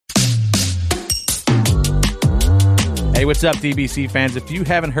Hey, what's up, DBC fans? If you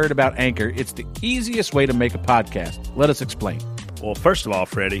haven't heard about Anchor, it's the easiest way to make a podcast. Let us explain. Well, first of all,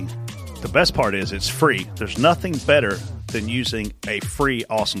 Freddie, the best part is it's free. There's nothing better than using a free,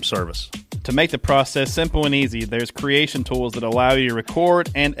 awesome service. To make the process simple and easy, there's creation tools that allow you to record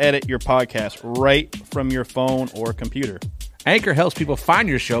and edit your podcast right from your phone or computer. Anchor helps people find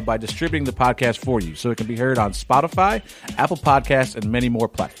your show by distributing the podcast for you, so it can be heard on Spotify, Apple Podcasts, and many more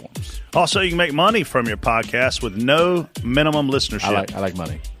platforms. Also, you can make money from your podcast with no minimum listenership. I like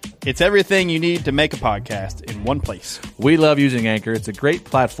money. It's everything you need to make a podcast in one place. We love using Anchor. It's a great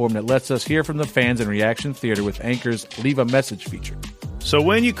platform that lets us hear from the fans in Reaction Theater with Anchor's Leave a Message feature. So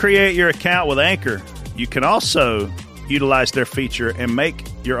when you create your account with Anchor, you can also utilize their feature and make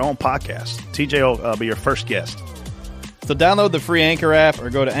your own podcast. TJ will be your first guest. So download the free Anchor app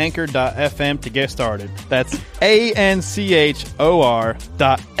or go to anchor.fm to get started. That's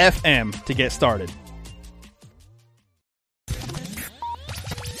ANCHOR.FM to get started.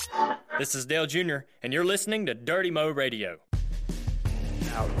 This is Dale Jr., and you're listening to Dirty Mo Radio.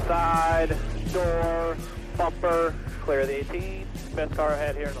 Outside, door, bumper, clear the 18. Best car I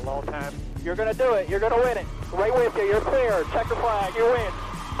had here in a long time. You're going to do it. You're going to win it. Right with you. You're clear. Check the flag. You win.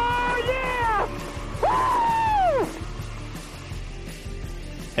 Oh, yeah! Woo!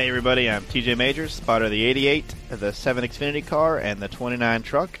 Hey everybody, I'm TJ Majors, spotter of the 88, the 7 Xfinity car, and the 29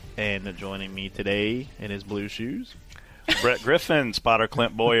 truck. And joining me today in his blue shoes, Brett Griffin, spotter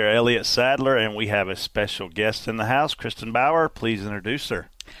Clint Boyer, Elliott Sadler, and we have a special guest in the house, Kristen Bauer. Please introduce her.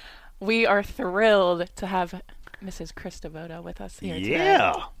 We are thrilled to have Mrs. Chris Devoto with us here today.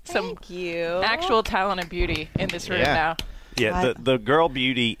 Yeah. Thank you. Actual talent and beauty in this room now. Yeah, the girl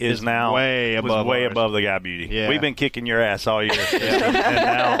beauty is now way above the guy beauty. Yeah. We've been kicking your ass all year. And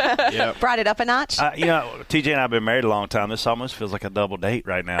now, brought it up a notch. TJ and I have been married a long time. This almost feels like a double date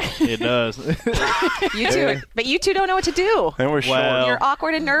right now. It does. You two, but you two don't know what to do. And we're short. You're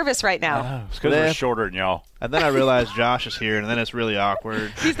awkward and nervous right now. It's because we're shorter than y'all. And then I realized Josh is here, and then it's really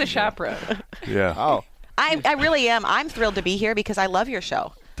awkward. He's the chaperone. Yeah. Oh. I really am. I'm thrilled to be here because I love your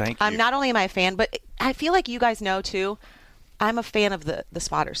show. Thank you. Not only am I a fan, but I feel like you guys know, too, I'm a fan of the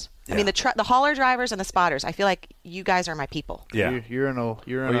spotters. Yeah. I mean, the hauler drivers and the spotters. I feel like you guys are my people. Yeah. You're in a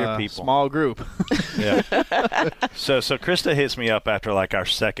people. small group. Yeah. So Krista hits me up after like our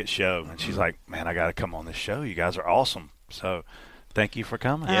second show, and she's like, "Man, I got to come on this show. You guys are awesome." So thank you for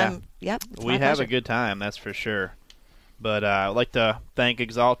coming. Yep. It's We my have pleasure. a good time, that's for sure. But I'd like to thank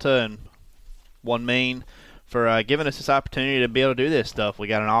Exalta and One Main for giving us this opportunity to be able to do this stuff. We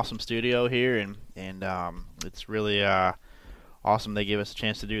got an awesome studio here, and it's really awesome they give us a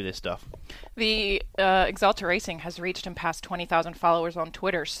chance to do this stuff. The Exalta Racing has reached and passed 20,000 followers on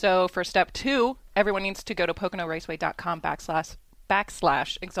Twitter. So for step 2, everyone needs to go to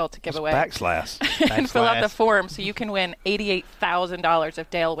PoconoRaceway.com/Exalta giveaway. And fill out the form so you can win $88,000 if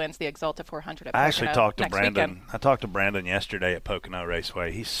Dale wins the Exalta 400 at Pocono I actually talked to next Brandon. weekend. I talked to Brandon yesterday at Pocono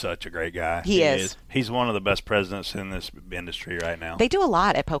Raceway. He's such a great guy. He is. He's one of the best presidents in this industry right now. They do a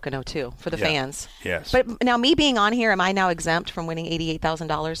lot at Pocono, too, for the fans. Yes. But now, me being on here, am I now exempt from winning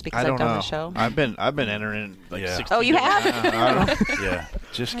 $88,000 because I've done the show? I've been entering like 16. Oh, you have? Yeah.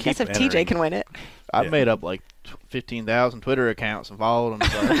 Just I keep guess if entering. TJ can win it. I've made up like 15,000 Twitter accounts and followed them.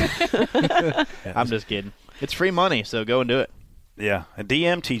 So. I'm just kidding. It's free money, so go and do it. Yeah. And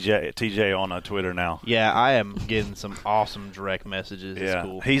DM TJ on Twitter now. Yeah, I am getting some awesome direct messages. Yeah. It's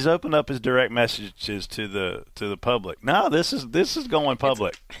cool. He's opened up his direct messages to the public. No, this is going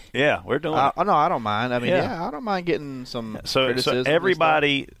public. Yeah, we're doing it. No, I don't mind. I mean, Yeah. I don't mind getting some So criticism.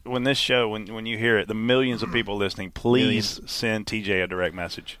 everybody, when this show, when you hear it, the millions of people listening, please send TJ a direct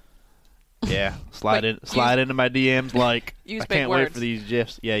message. Yeah, slide into my DMs like Use I big can't wait words. for these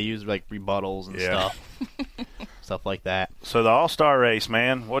gifs. Yeah, use like rebuttals and stuff like that. So the All-Star race,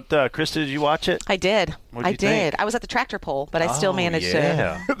 man. What, Krista, did you watch it? I did. What'd you I did. think? I was at the tractor pull, but I still managed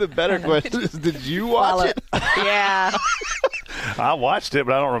to. The better question is, did you watch it? Yeah. I watched it,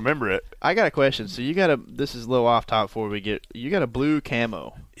 but I don't remember it. I got a question. So you got a. This is a little off top before we get. You got a blue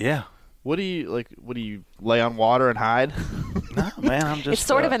camo. Yeah. What do you like? What do you lay on water and hide? No, man, I'm just. It's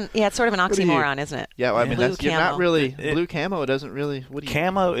sort of an oxymoron, isn't it? Yeah, well, I mean Blue that's you're not camo. really blue camo. It doesn't really. What do you?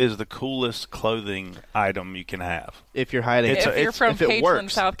 Camo is the coolest clothing item you can have. If you're hiding, If you're from if it Pageland,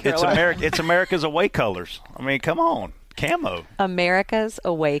 works. South It's Carolina. It's America's away colors. I mean, come on, camo. America's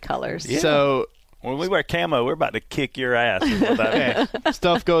away colors. Yeah. So When we wear camo, we're about to kick your ass. Is what that means.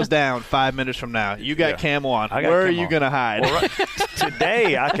 Stuff goes down 5 minutes from now. You got camo on. Where are you going to hide? Well,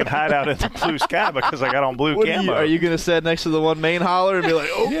 today, I can hide out in the blue sky because I got on blue camo. Are you going to sit next to the one main holler and be like,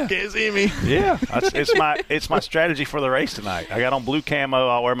 can't see me? Yeah. It's my strategy for the race tonight. I got on blue camo.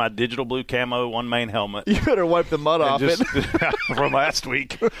 I'll wear my digital blue camo, one main helmet. You better wipe the mud off it. From last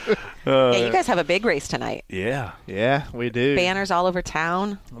week. Yeah, you guys have a big race tonight. Yeah. Yeah, we do. Banners all over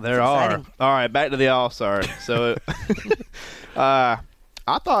town. There are. All right, back to the All-Star. So, I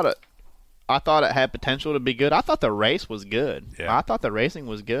thought it had potential to be good. I thought the race was good. Yeah. I thought the racing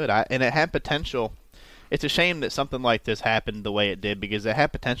was good. And it had potential. It's a shame that something like this happened the way it did because it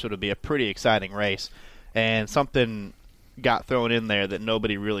had potential to be a pretty exciting race. And something got thrown in there that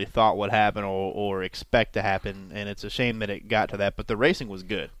nobody really thought would happen or expect to happen. And it's a shame that it got to that. But the racing was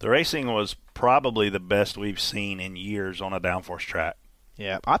good. The racing was probably the best we've seen in years on a downforce track.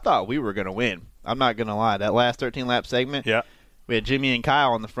 Yeah, I thought we were going to win. I'm not going to lie. That last 13-lap segment, yeah, we had Jimmy and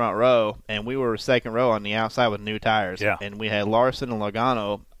Kyle on the front row, and we were second row on the outside with new tires. Yeah. And we had Larson and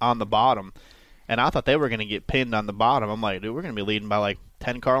Logano on the bottom, and I thought they were going to get pinned on the bottom. I'm like, dude, we're going to be leading by like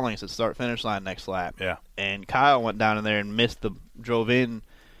 10 car lengths at start-finish line next lap. Yeah. And Kyle went down in there and drove in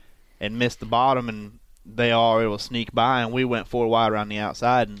and missed the bottom, and they all were able to sneak by, and we went 4 wide around the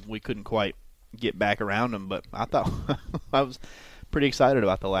outside, and we couldn't quite get back around them. But I thought I was pretty excited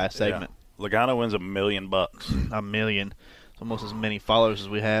about the last segment. Yeah. Logano wins $1 million. $1 million. It's almost as many followers as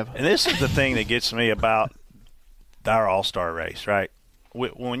we have. And this is the thing that gets me about our All-Star race, right?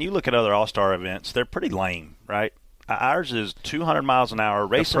 When you look at other All-Star events, they're pretty lame, right? Ours is 200 miles an hour,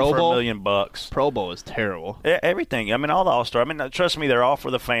 racing for $1 million. Pro Bowl is terrible. Everything. I mean, all the All-Star. I mean, trust me, they're all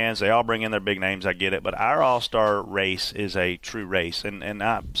for the fans. They all bring in their big names. I get it. But our All-Star race is a true race. And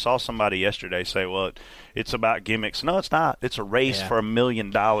I saw somebody yesterday say, well, it's about gimmicks. No, it's not. It's a race for $1 million,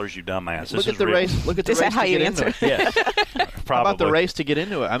 you dumbass. Look at the race. Look at the race. Is that how you answer it? Yes. How about the race to get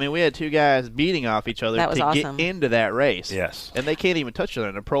into it? I mean, we had 2 guys beating off each other to awesome. get into that race. Yes. And they can't even touch each other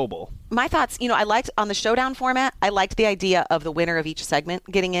in a Pro Bowl. My thoughts, I liked on the showdown format, I liked the idea of the winner of each segment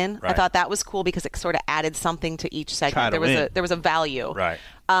getting in. Right. I thought that was cool because it sort of added something to each segment. There was a value. Right.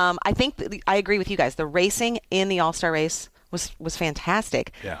 I think I agree with you guys. The racing in the All-Star race was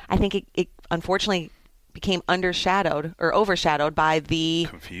fantastic. Yeah. I think it unfortunately became overshadowed by the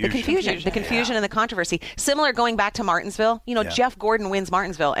confusion and the controversy. Similar going back to Martinsville. Jeff Gordon wins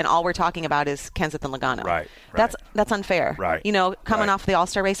Martinsville, and all we're talking about is Kenseth and Logano. Right. That's unfair. Right. Coming off the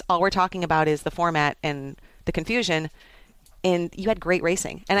All-Star race, all we're talking about is the format and the confusion. And you had great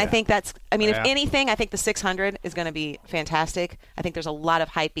racing. And I think if anything, I think the 600 is going to be fantastic. I think there's a lot of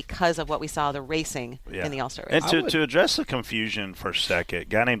hype because of what we saw the racing in the All-Star race. And to address the confusion for a second, a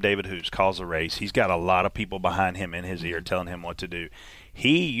guy named David Hoots calls a race. He's got a lot of people behind him in his ear telling him what to do.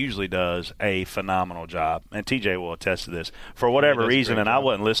 He usually does a phenomenal job, and TJ will attest to this. For whatever reason, and I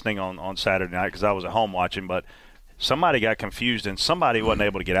wasn't listening on Saturday night because I was at home watching, but somebody got confused and somebody wasn't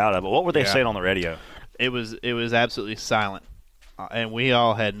able to get out of it. What were they saying on the radio? It was absolutely silent. And we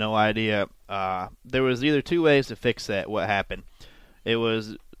all had no idea. There was either 2 ways to fix that, what happened. It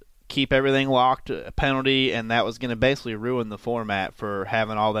was keep everything locked, a penalty, and that was going to basically ruin the format for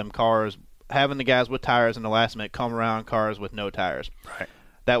having all them cars, having the guys with tires in the last minute come around cars with no tires. Right.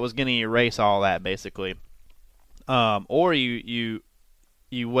 That was going to erase all that, basically. Or you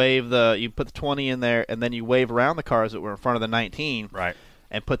wave you put the 20 in there, and then you wave around the cars that were in front of the 19. Right.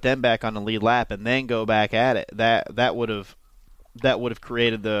 And put them back on the lead lap, and then go back at it. That would have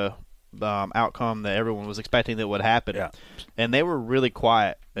created the outcome that everyone was expecting that would happen. Yeah. And they were really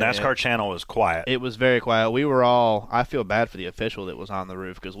quiet. NASCAR Channel was quiet. It was very quiet. We were all – I feel bad for the official that was on the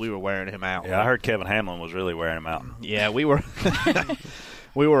roof because we were wearing him out. Yeah, I heard Kevin Hamlin was really wearing him out. Yeah, we were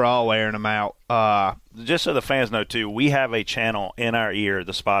we were all wearing him out. Just so the fans know, too, we have a channel in our ear,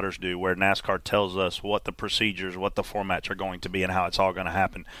 the spotters do, where NASCAR tells us what the procedures, what the formats are going to be, and how it's all going to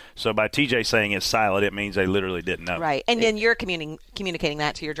happen. So by TJ saying it's silent, it means they literally didn't know. Right. And then you're communicating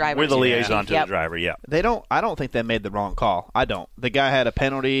that to your driver. We're the liaison to the driver, yeah. I don't think they made the wrong call. I don't. The guy had a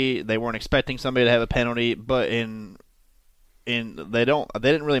penalty. They weren't expecting somebody to have a penalty, but they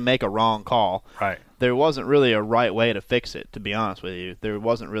didn't really make a wrong call. Right. There wasn't really a right way to fix it, to be honest with you. There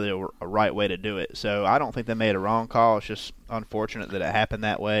wasn't really a right way to do it. So I don't think they made a wrong call. It's just unfortunate that it happened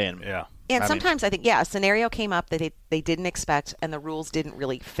that way. And And sometimes I think, a scenario came up that they didn't expect and the rules didn't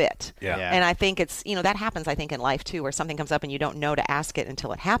really fit. Yeah. And I think it's, that happens, I think, in life, too, where something comes up and you don't know to ask it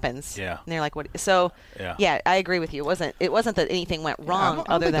until it happens. Yeah. And they're like, what? So, I agree with you. It wasn't that anything went wrong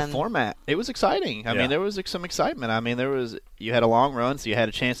other than the format. It was exciting. I mean, there was some excitement. I mean, you had a long run, so you had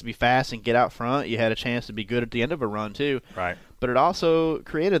a chance to be fast and get out front. You had a chance to be good at the end of a run, too. Right. but it also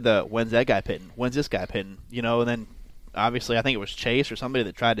created the when's that guy pitting? When's this guy pitting? And then obviously I think it was Chase or somebody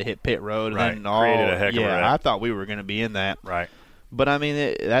that tried to hit pit road. Right. And then created a heck of a wreck. I thought we were going to be in that. Right. But, I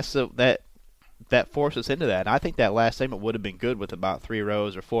mean, that forced us into that. And I think that last segment would have been good with about 3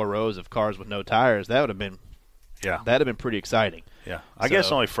 rows or 4 rows of cars with no tires. That would have been pretty exciting. Yeah. I guess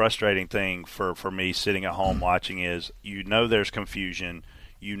the only frustrating thing for me sitting at home watching is there's confusion.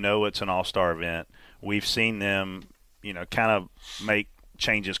 It's an all-star event. We've seen them, kind of make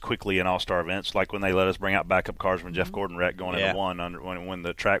changes quickly in all-star events, like when they let us bring out backup cars when Jeff Gordon wrecked going into one when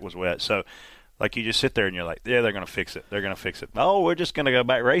the track was wet. So, like, you just sit there and you're like, yeah, they're going to fix it. They're going to fix it. Oh, we're just going to go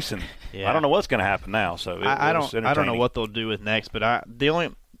back racing. Yeah. I don't know what's going to happen now. So I don't know what they'll do with next, but the only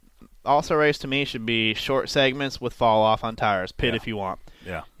all-star race to me should be short segments with fall off on tires. Pit if you want.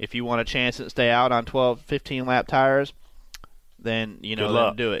 Yeah. If you want a chance to stay out on 12, 15 lap tires, then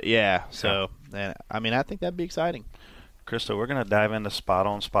then do it. Yeah. So, I think that'd be exciting. Krista, we're going to dive into spot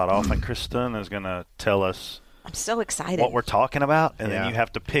on, spot off, and Kristen is going to tell us. I'm so excited. What we're talking about, and then you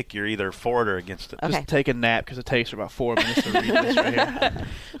have to pick. You're either for it or against it. Okay. Just take a nap because it takes about 4 minutes to read this right here.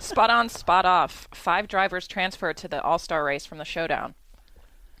 Spot on, spot off. 5 drivers transferred to the All-Star race from the Showdown.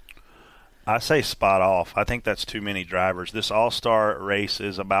 I say spot off. I think that's too many drivers. This All-Star race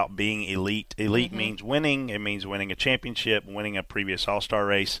is about being elite. Elite means winning. It means winning a championship, winning a previous All-Star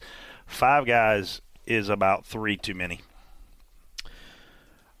race. 5 guys is about 3 too many.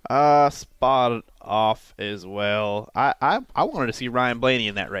 Spot off as well. I wanted to see Ryan Blaney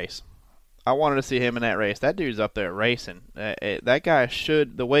in that race. I wanted to see him in that race. That dude's up there racing. That guy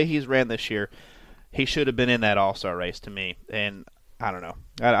should, the way he's ran this year, he should have been in that All-Star race to me. And I don't know.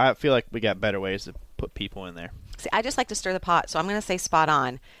 I feel like we got better ways to put people in there. See, I just like to stir the pot, so I'm going to say spot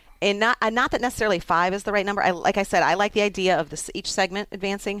on. And not that necessarily 5 is the right number. Like I said, I like the idea of each segment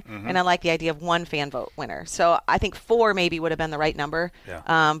advancing, and I like the idea of 1 fan vote winner. So I think 4 maybe would have been the right number.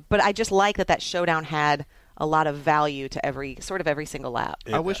 Yeah. But I just like that showdown had a lot of value to every single lap.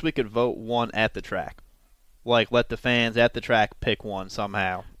 I wish we could vote 1 at the track. Like, let the fans at the track pick 1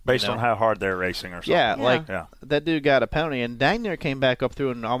 somehow. Based on how hard they're racing or something. Yeah, that dude got a penalty, and dang near came back up through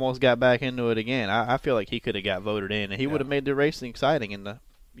and almost got back into it again. I feel like he could have got voted in, and he would have made the racing exciting in the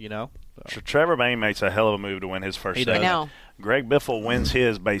So Trevor Bayne makes a hell of a move to win his first segment. I know. Greg Biffle wins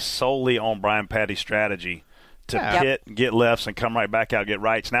his based solely on Brian Patty's strategy to pit, get lefts, and come right back out, get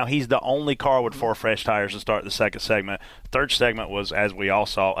rights. Now he's the only car with 4 fresh tires to start the second segment. Third segment was, as we all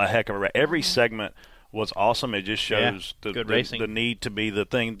saw, a heck of a race. Every segment was awesome. It just shows the need to be the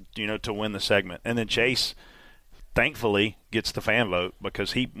thing, to win the segment. And then Chase, thankfully, gets the fan vote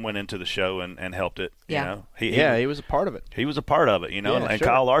because he went into the show and helped it. He was a part of it. He was a part of it, and sure.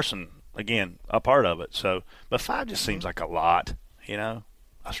 Kyle Larson, again, a part of it. So, but 5 just seems like a lot, I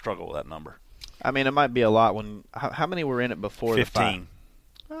struggle with that number. I mean, it might be a lot when how many were in it before 15.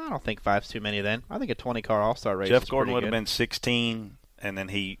 the 5? I don't think 5's too many then. I think a 20-car All-Star race Jeff is Gordon would pretty have good. been 16, and then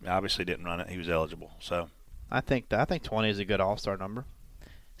he obviously didn't run it. He was eligible. So I think 20 is a good All-Star number.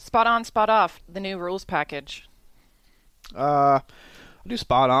 Spot on, spot off. The new rules package. I do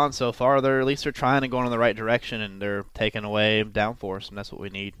spot on so far. At least they're trying to go in the right direction, and they're taking away downforce, and that's what we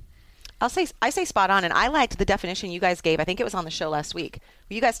need. I say spot on, and I liked the definition you guys gave. I think it was on the show last week.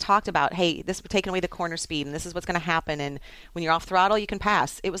 Where you guys talked about, hey, this taking away the corner speed, and this is what's going to happen, and when you're off throttle, you can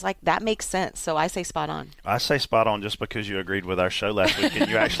pass. It was like, that makes sense, so I say spot on. I say spot on just because you agreed with our show last week and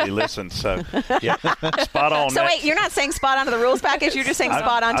you actually listened. So, yeah, spot on. So wait, you're not saying spot on to the rules package? You're just saying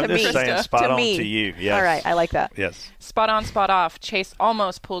spot on to me. I'm just saying spot on me. to you. Yes. All right, I like that. Yes. Spot on, spot off. Chase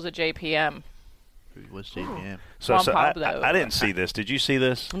almost pulls a JPM. What's JPM? So I didn't see this. Did you see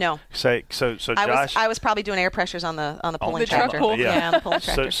this? No. So Josh, I was probably doing air pressures on the pulling the truck tractor. pull. Yeah, on the pulling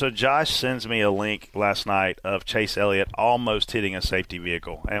tractor. So Josh sends me a link last night of Chase Elliott almost hitting a safety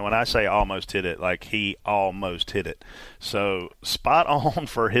vehicle, and when I say almost hit it, like he almost hit it. So spot on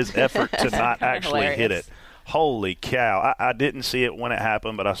for his effort to not actually hit it. Holy cow! I didn't see it when it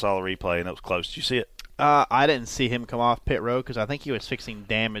happened, but I saw the replay and it was close. Did you see it? I didn't see him come off pit road because I think he was fixing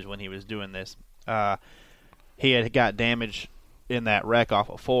damage when he was doing this. He had got damage in that wreck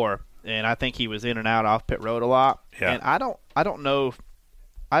off of 4, and I think he was in and out off pit road a lot. Yeah. And I don't know.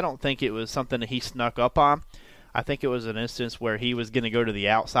 I don't think it was something that he snuck up on. I think it was an instance where he was going to go to the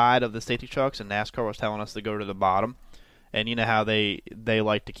outside of the safety trucks, and NASCAR was telling us to go to the bottom. And you know how they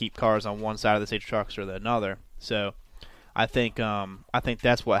like to keep cars on one side of the safety trucks or the another. So I think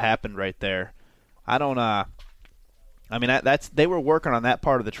that's what happened right there. I don't. I mean, they were working on that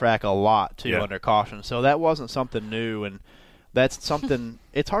part of the track a lot too under caution, so that wasn't something new. And that's something.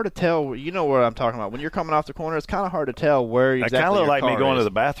 It's hard to tell. You know what I'm talking about. When you're coming off the corner, it's kind of hard to tell where exactly That kind of looked like me going is. to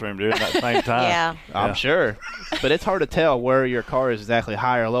the bathroom, dude, at that same time. Yeah. I'm sure. But it's hard to tell where your car is exactly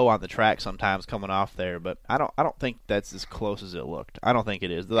high or low on the track sometimes coming off there. But I don't think that's as close as it looked. I don't think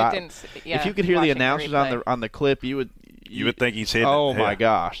it is. If you could hear the announcers on the clip, you would think he's hitting Oh it. my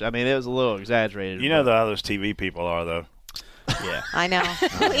gosh. I mean, it was a little exaggerated. You know how those TV people are, though. Yeah. I know.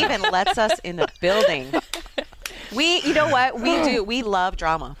 Who even lets us in the building? You know what? We do. We love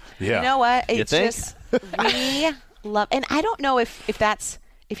drama. Yeah. You know what? You It's think? just, we love, and I don't know if that's,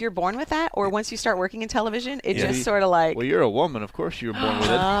 if you're born with that, or once you start working in television, it just sort of like. Well, you're a woman. Of course you were born with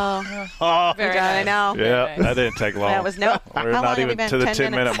it. Oh, Very I nice. know. yeah, that didn't take long. That was no. We're How long not have we even been? to the 10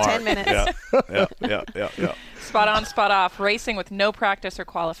 10-minute mark. 10 minutes. Yeah. Spot on, spot off. Racing with no practice or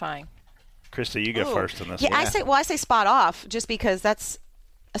qualifying. Christy, you go first in this Yeah, one. I say spot off just because that's,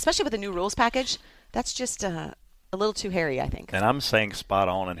 especially with the new rules package, that's just a little too hairy, I think. And I'm saying spot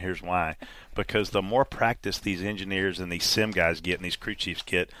on, and here's why. Because the more practice these engineers and these sim guys get and these crew chiefs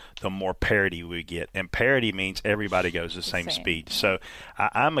get, the more parity we get. And parity means everybody goes the same speed. So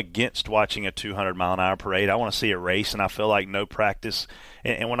I'm against watching a 200-mile-an-hour parade. I want to see a race, and I feel like no practice.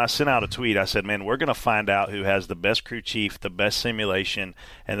 And when I sent out a tweet, I said, man, we're going to find out who has the best crew chief, the best simulation,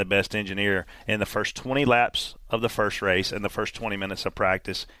 and the best engineer in the first 20 laps of the first race and the first 20 minutes of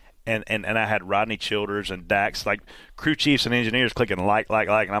practice. And I had Rodney Childers and Dax, like crew chiefs and engineers clicking like.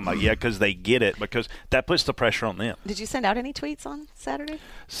 And I'm like, yeah, because they get it, because that puts the pressure on them. Did you send out any tweets on Saturday?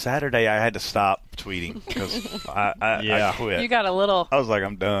 Saturday, I had to stop tweeting because I quit. You got a little. I was like,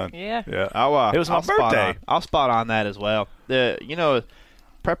 I'm done. Yeah. It was my birthday. I'll spot on that as well.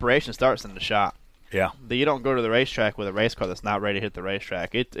 Preparation starts in the shop. Yeah. You don't go to the racetrack with a race car that's not ready to hit the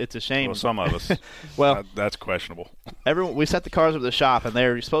racetrack. It's a shame. Well, some of us. Well, that's questionable. We set the cars up at the shop, and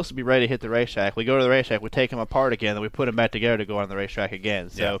they're supposed to be ready to hit the racetrack. We go to the racetrack, we take them apart again, then we put them back together to go on the racetrack again.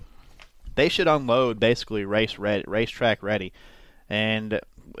 So they should unload basically racetrack ready. And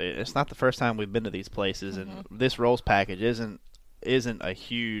it's not the first time we've been to these places, and this rules package isn't a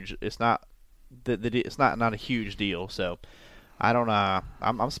huge. It's not it's not a huge deal. So. I don't.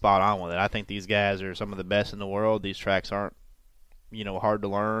 I'm spot on with it. I think these guys are some of the best in the world. These tracks aren't, hard to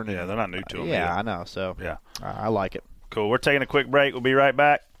learn. Yeah, they're not new to them. Yeah, I know. So yeah, I like it. Cool. We're taking a quick break. We'll be right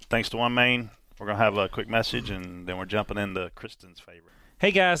back. Thanks to One Main. We're gonna have a quick message, and then we're jumping into Kristen's favorite.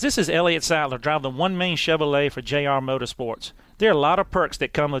 Hey guys, this is Elliott Sattler, driving the One Main Chevrolet for JR Motorsports. There are a lot of perks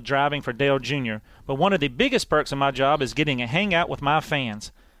that come with driving for Dale Jr., but one of the biggest perks of my job is getting a hangout with my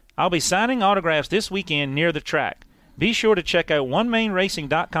fans. I'll be signing autographs this weekend near the track. Be sure to check out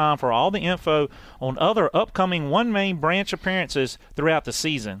OneMainRacing.com for all the info on other upcoming One Main branch appearances throughout the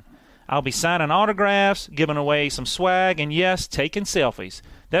season. I'll be signing autographs, giving away some swag, and yes, taking selfies.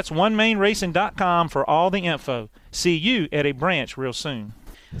 That's OneMainRacing.com for all the info. See you at a branch real soon.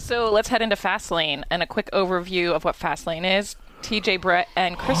 So let's head into Fastlane and a quick overview of what Fastlane is. TJ, Brett,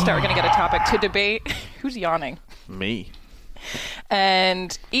 and Krista are going to get a topic to debate. Who's yawning? Me.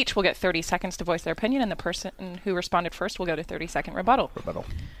 And each will get 30 seconds to voice their opinion, and the person who responded first will go to 30-second rebuttal.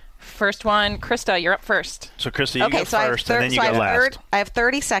 First one, Krista, you're up first. So, Krista, you go first, and then you go last. I have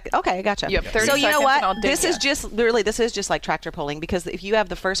 30 seconds. Okay, I gotcha. You have 30 so seconds, you know what? and I'll dig This is just like tractor pulling, because if you have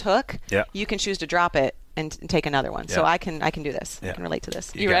the first hook, you can choose to drop it and take another one. So I can do this. I can relate to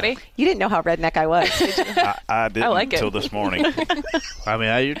this. You ready? You didn't know how redneck I was, did you? I didn't like until this morning. I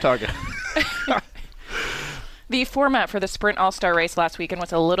mean, you're talking. The format for the Sprint All-Star race last weekend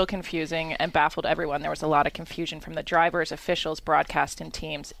was a little confusing and baffled everyone. There was a lot of confusion from the drivers, officials, broadcast, and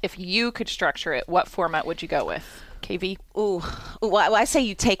teams. If you could structure it, what format would you go with? KV? Well, I say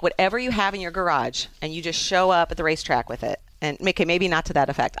you take whatever you have in your garage and you just show up at the racetrack with it. And maybe not to that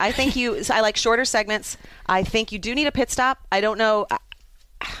effect. I think I like shorter segments. I think you do need a pit stop. I don't know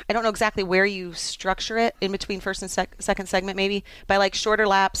exactly where you structure it in between first and second segment, maybe. But I like shorter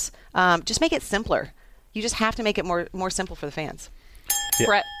laps. Just make it simpler. You just have to make it more simple for the fans. Yeah.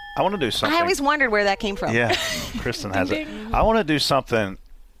 Brett? I want to do something. I always wondered where that came from. Yeah, Kristen has it. I want to do something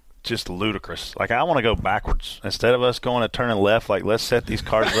just ludicrous. Like, I want to go backwards. Instead of us going and turning left, like, let's set these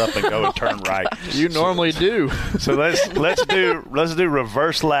cars up and go and turn right. You normally do. So let's do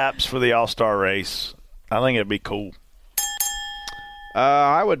reverse laps for the All-Star race. I think it'd be cool.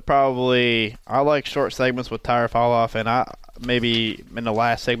 I like short segments with tire fall off, and I maybe in the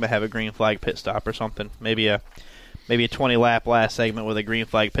last segment have a green flag pit stop or something. Maybe a 20 lap last segment with a green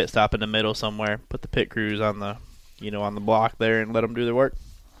flag pit stop in the middle somewhere. Put the pit crews on the block there and let them do their work.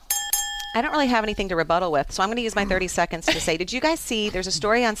 I don't really have anything to rebuttal with, so I'm going to use my 30 seconds to say, did you guys see, there's a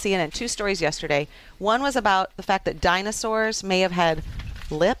story on CNN, 2 stories yesterday. One was about the fact that dinosaurs may have had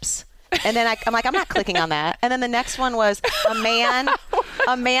lips And then I'm like, I'm not clicking on that. And then the next one was a man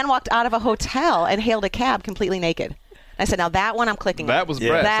walked out of a hotel and hailed a cab completely naked. I said, now that one I'm clicking on. That was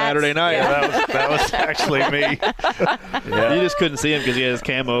Brett Saturday night. Yeah, that was actually me. Yeah. You just couldn't see him because he had his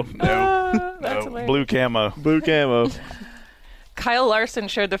camo. No, blue camo. Blue camo. Kyle Larson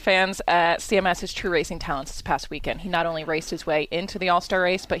showed the fans at CMS his true racing talents this past weekend. He not only raced his way into the All-Star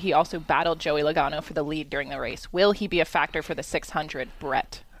race, but he also battled Joey Logano for the lead during the race. Will he be a factor for the 600,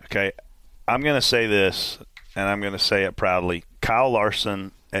 Brett? Okay, I'm going to say this, and I'm going to say it proudly. Kyle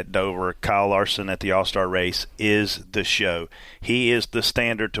Larson at Dover, Kyle Larson at the All-Star race is the show. He is the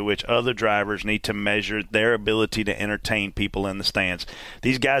standard to which other drivers need to measure their ability to entertain people in the stands.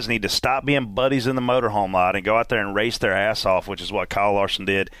 These guys need to stop being buddies in the motorhome lot and go out there and race their ass off, which is what Kyle Larson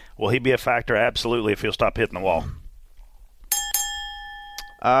did. Will he be a factor? Absolutely, if he'll stop hitting the wall.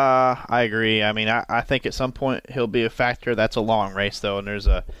 I agree. I mean, I think at some point he'll be a factor. That's a long race, though, and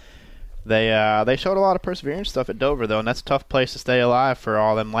they showed a lot of perseverance stuff at Dover, though, and that's a tough place to stay alive for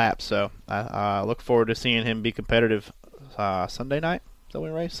all them laps. So I look forward to seeing him be competitive Sunday night. Is that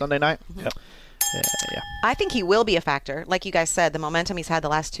when we race? Sunday night? Yep. Yeah. I think he will be a factor. Like you guys said, the momentum he's had the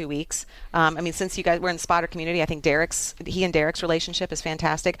last 2 weeks. I mean, since you guys were in the spotter community, I think he and Derek's relationship is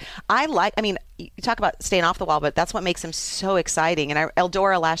fantastic. You talk about staying off the wall, but that's what makes him so exciting. And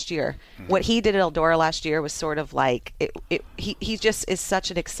Eldora last year, what he did at Eldora last year was sort of like, he just is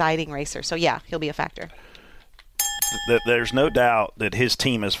such an exciting racer. So, yeah, he'll be a factor. There's no doubt that his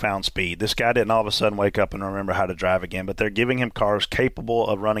team has found speed. This guy didn't all of a sudden wake up and remember how to drive again, but they're giving him cars capable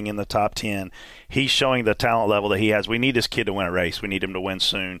of running in the top 10. He's showing the talent level that he has. We need this kid to win a race. We need him to win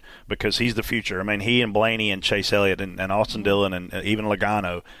soon because he's the future. I mean, he and Blaney and Chase Elliott and Austin Dillon and even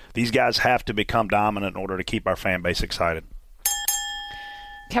Logano, these guys have to become dominant in order to keep our fan base excited.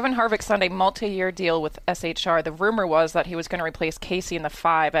 Kevin Harvick signed a multi-year deal with SHR. The rumor was that he was going to replace Casey in the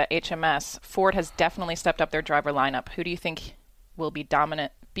 5 at HMS. Ford has definitely stepped up their driver lineup. Who do you think will be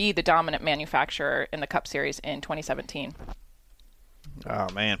the dominant manufacturer in the Cup Series in 2017? Oh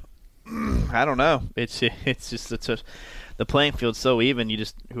man, I don't know. It's the playing field's so even.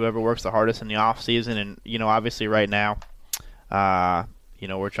 Whoever works the hardest in the off season, and obviously right now, most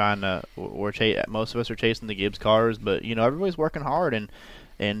of us are chasing the Gibbs cars, but everybody's working hard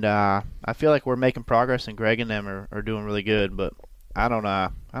and I feel like we're making progress, and Greg and them are doing really good. But I don't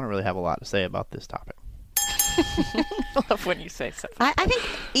really have a lot to say about this topic. I love when you say so. I think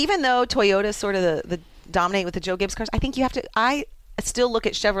even though Toyota is sort of the dominate with the Joe Gibbs cars, I think you have to. I still look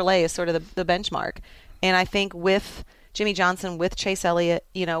at Chevrolet as sort of the benchmark, and I think with Jimmy Johnson, with Chase Elliott,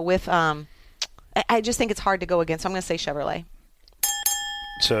 with I just think it's hard to go against. So I'm going to say Chevrolet.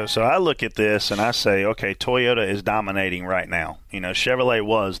 So I look at this and I say, okay, Toyota is dominating right now. Chevrolet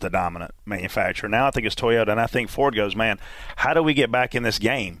was the dominant manufacturer. Now I think it's Toyota, and I think Ford goes, man, how do we get back in this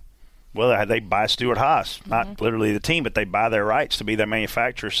game? Well, they buy Stuart Haas, not literally the team, but they buy their rights to be their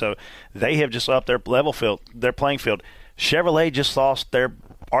manufacturer. So they have just upped their their playing field. Chevrolet just lost their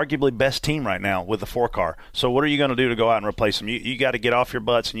arguably best team right now with the 4-car. So what are you going to do to go out and replace them? You got to get off your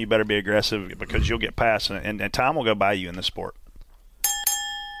butts, and you better be aggressive because you'll get past, and time will go by you in this sport.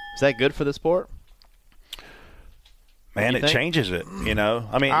 Is that good for the sport? Man, it changes it,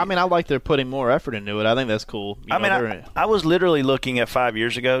 I mean, I like they're putting more effort into it. I think that's cool. I was literally looking at 5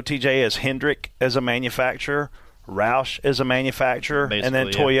 years ago, TJ, as Hendrick as a manufacturer, Roush as a manufacturer, and then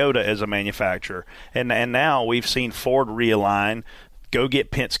Toyota as a manufacturer. And now we've seen Ford realign, go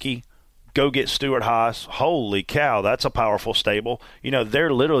get Penske, go get Stuart Haas. Holy cow, that's a powerful stable.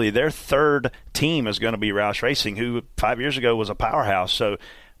 Their third team is going to be Roush Racing, who 5 years ago was a powerhouse. So,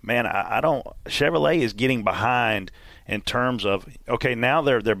 man, Chevrolet is getting behind in terms of, okay, now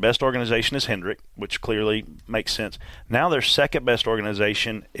their best organization is Hendrick, which clearly makes sense. Now their second best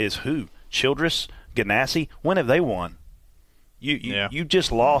organization is who? Childress, Ganassi. When have they won? You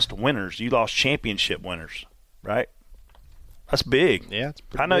just lost winners. You lost championship winners, right? That's big. Yeah, it's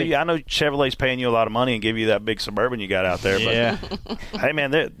pretty big. I know Chevrolet's paying you a lot of money and give you that big Suburban you got out there. Yeah. But hey,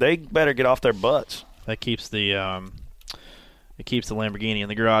 man, they better get off their butts. That keeps the Lamborghini in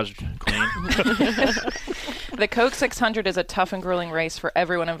the garage clean. The Coke 600 is a tough and grueling race for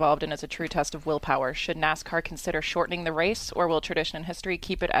everyone involved and is a true test of willpower. Should NASCAR consider shortening the race, or will tradition and history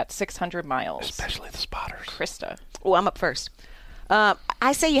keep it at 600 miles? Especially the spotters. Krista. Oh, I'm up first.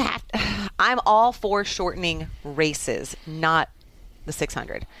 I say you have. I'm all for shortening races, not the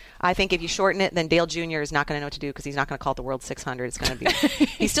 600. I think if you shorten it, then Dale Jr. is not going to know what to do because he's not going to call it the World 600. It's going to be.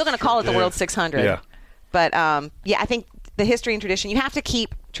 He's still going to call it the World 600. Yeah. But I think the history and tradition. You have to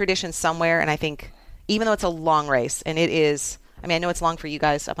keep tradition somewhere, and I think even though it's a long race, and it is. I mean, I know it's long for you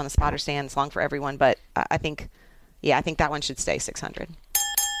guys up on the spotter stand. It's long for everyone, but I think that one should stay 600.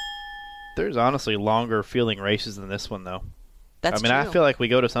 There's honestly longer feeling races than this one, though. That's true. true. I feel like we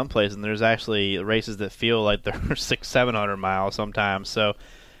go to some place and there's actually races that feel like they're 600-700 miles sometimes. So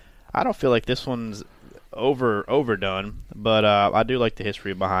I don't feel like this one's overdone, but I do like the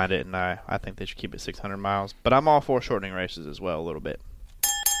history behind it, and I think they should keep it 600 miles. But I'm all for shortening races as well a little bit.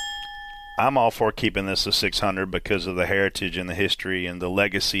 I'm all for keeping this to 600 because of the heritage and the history and the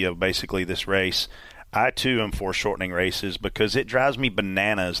legacy of basically this race. I, too, am for shortening races because it drives me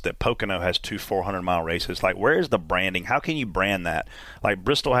bananas that Pocono has 2 400-mile races. Like, where is the branding? How can you brand that? Like,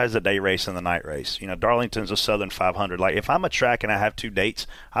 Bristol has the day race and the night race. You know, Darlington's a Southern 500. Like, if I'm a track and I have 2 dates,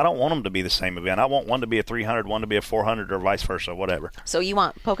 I don't want them to be the same event. I want one to be a 300, one to be a 400, or vice versa, whatever. So you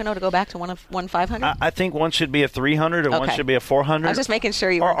want Pocono to go back to one 500? I think one should be a 300 and one should be a 400. I was just making sure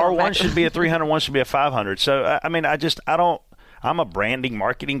you were Or one should be a 300, one should be a 500. So, I mean, I'm a branding,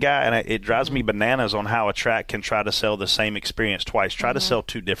 marketing guy, and it drives me bananas on how a track can try to sell the same experience twice, try to sell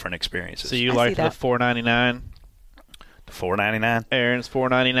 2 different experiences. So you like the $4.99? The $4.99? Aaron's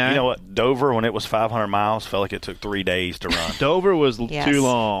 $4.99? You know what? Dover, when it was 500 miles, felt like it took 3 days to run. Dover was too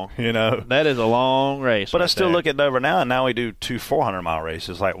long. You know? That is a long race. But right I still there. look at Dover now, and now we do 2 400-mile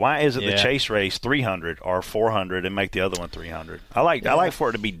races. Like, why isn't the Chase race 300 or 400 and make the other one 300? I like for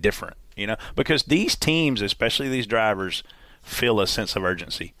it to be different, you know? Because these teams, especially these drivers, feel a sense of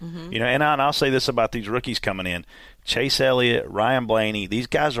urgency. You know, and I'll say this about these rookies coming in. Chase Elliott, Ryan Blaney, these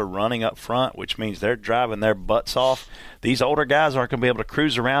guys are running up front, which means they're driving their butts off. These older guys aren't going to be able to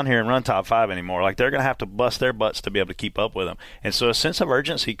cruise around here and run top 5 anymore. Like, they're going to have to bust their butts to be able to keep up with them. And so a sense of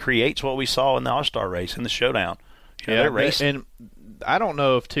urgency creates what we saw in the All-Star race, in the showdown. You know, they're racing. And I don't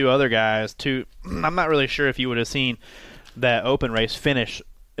know if 2 other guys, I'm not really sure if you would have seen that open race finish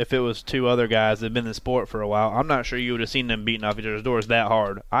if it was 2 other guys that have been in the sport for a while. I'm not sure you would have seen them beating off each other's doors that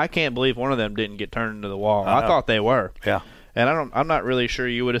hard. I can't believe one of them didn't get turned into the wall. I thought they were. Yeah. And I'm not really sure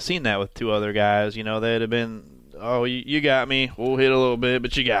you would have seen that with 2 other guys. You know, they'd have been, oh, you got me. We'll hit a little bit,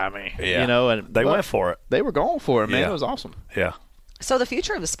 but you got me. Yeah. You know, and they went for it. They were going for it, man. It was awesome. Yeah. So the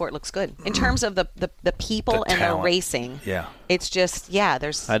future of the sport looks good in terms of the people and the racing. Yeah. It's just,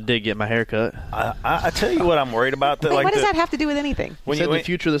 there's. I did get my hair cut. I tell you what I'm worried about. Wait, what does that have to do with anything? When the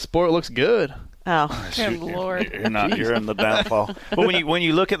future of the sport looks good. Oh, good Lord. You're in the downfall. But when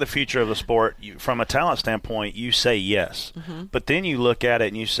you look at the future of the sport, from a talent standpoint, you say yes. But then you look at it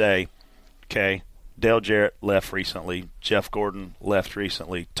and you say, okay, Dale Jarrett left recently. Jeff Gordon left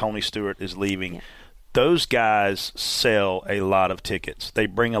recently. Tony Stewart is leaving. Yeah. Those guys sell a lot of tickets. They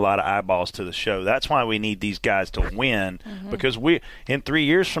bring a lot of eyeballs to the show. That's why we need these guys to win, because in 3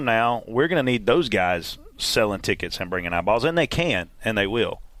 years from now, we're going to need those guys selling tickets and bringing eyeballs, and they can, and they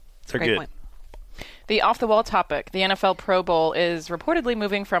will. They're Great good. Point. The off-the-wall topic, the NFL Pro Bowl is reportedly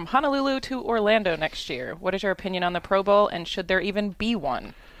moving from Honolulu to Orlando next year. What is your opinion on the Pro Bowl, and should there even be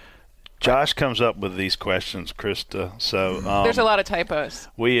one? Josh comes up with these questions, Krista. So there's a lot of typos.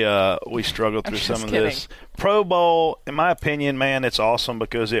 We struggle through some of this. Pro Bowl, in my opinion, man, it's awesome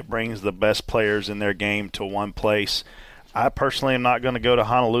because it brings the best players in their game to one place. I personally am not going to go to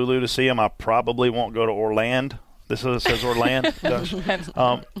Honolulu to see them. I probably won't go to Orlando. This says Orlando. Josh.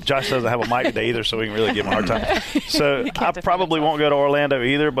 Josh doesn't have a mic today either, so we can really give him a hard time. So I probably won't go to Orlando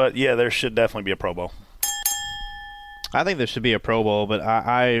either, but, yeah, there should definitely be a Pro Bowl. I think there should be a Pro Bowl, but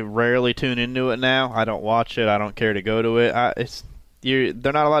I rarely tune into it now. I don't watch it. I don't care to go to it.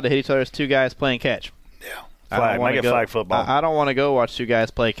 They're not allowed to hit each other. It's 2 guys playing catch. Yeah, make it flag football. I don't want to go watch 2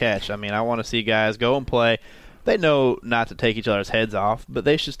 guys play catch. I mean, I want to see guys go and play. They know not to take each other's heads off, but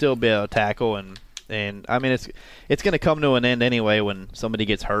they should still be able to tackle. And I mean, it's going to come to an end anyway when somebody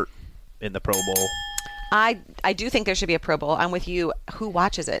gets hurt in the Pro Bowl. I do think there should be a Pro Bowl. I'm with you. Who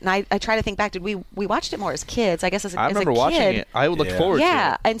watches it? And I try to think back. Did we watched it more as kids? I guess as a kid. I remember watching it. I would look forward to it.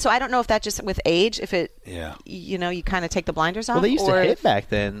 Yeah, and so I don't know if that just with age, if it, you kind of take the blinders off. Well, they used to hit back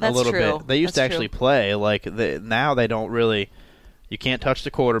then a little bit. They used to actually play. Like now they don't really. You can't touch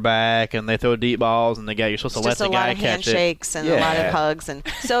the quarterback, and they throw deep balls, and you're supposed to let the guy catch it. Just a lot of handshakes and a lot of hugs, and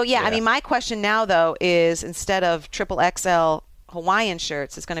so I mean, my question now though is instead of XXL Hawaiian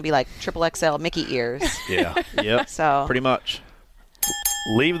shirts, it's going to be like XXL Mickey ears. Yeah. Yep. So pretty much.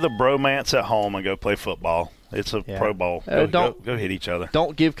 Leave the bromance at home and go play football. It's a Pro Bowl. Go hit each other.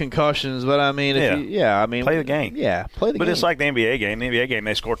 Don't give concussions, but I mean, play the game. Yeah, play the game. But it's like the NBA game. The NBA game,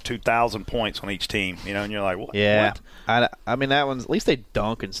 they score 2,000 points on each team, and you're like, what? Yeah. What? I mean, that one's, at least they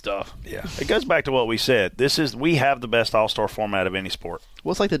dunk and stuff. Yeah. It goes back to what we said. We have the best all-star format of any sport.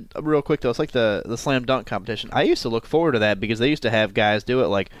 Well, it's like real quick, though, it's like the slam dunk competition. I used to look forward to that because they used to have guys do it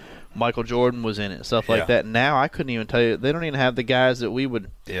like Michael Jordan was in it, stuff Yeah. like that. Now I couldn't even tell you. They don't even have the guys that we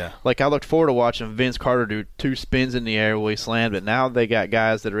would. Yeah. Like I looked forward to watching Vince Carter do 2 spins in the air while he slammed it. Now they got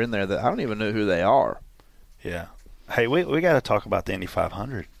guys that are in there that I don't even know who they are. Yeah. Hey, we got to talk about the Indy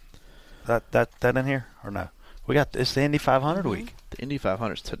 500. That in here or no? It's the Indy 500 week. The Indy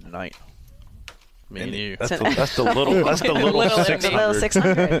 500's tonight. Me and you. That's the little 600. Little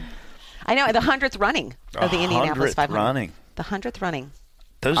 600. I know the 100th running of the Indianapolis 100th 500. running. The 100th running.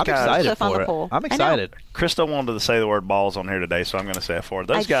 Those I'm guys. excited Cliff on for the it. pole. I'm I know. excited. Krista wanted to say the word balls on here today, so I'm going to say it for her.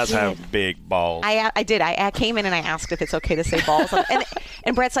 Those I guys did. have big balls. I did. I came in and I asked if it's okay to say balls.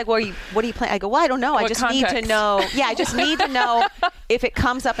 And Brett's like, what are you playing? I go, well, I don't know. I What just need to context? know. Yeah, I just need to know if it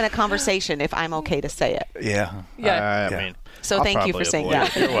comes up in a conversation, if I'm okay to say it. Yeah. Yeah. I Yeah. mean, So I'll thank you probably for saying avoid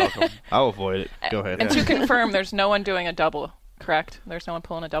that. it. You're welcome. I'll avoid it. Go ahead. And to confirm, there's no one doing a double, correct? There's no one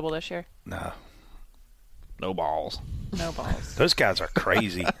pulling a double this year? No. No balls. No balls. Those guys are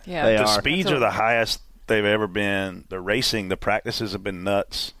crazy. Yeah. They The are. speeds are the highest they've ever been. The racing, the practices have been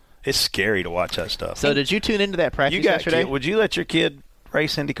nuts. It's scary to watch that stuff. So did you tune into that practice you got yesterday? would you let your kid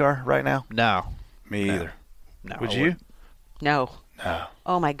race IndyCar right now? No. Me either. No. Would I you? wouldn't. No. No.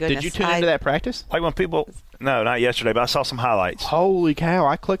 Oh, my goodness. Did you tune into that practice? Like when people no, not yesterday, but I saw some highlights. Holy cow.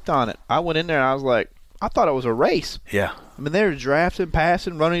 I clicked on it. I went in there and I was like, I thought it was a race. Yeah. I mean, they were drafting,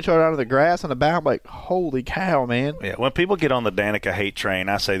 passing, running each other out of the grass on the bound. Like, holy cow, man. Yeah, when people get on the Danica hate train,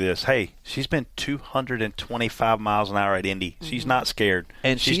 I say this: hey, she's been 225 miles an hour at Indy. She's not scared,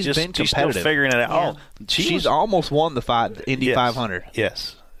 And she's been She's still competitive. figuring it out. Yeah. Oh, She's almost won the Indy yes, 500.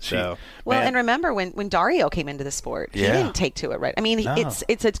 Yes. So, Well, man, and remember when Dario came into the sport, he Yeah. didn't take to it right. I mean, No.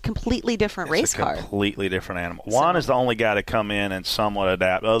 it's a completely different race it's a car. completely different animal. Juan is the only guy to come in and somewhat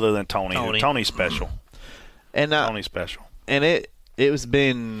adapt, other than Tony. Tony. Tony's special. and Tony's special. and it was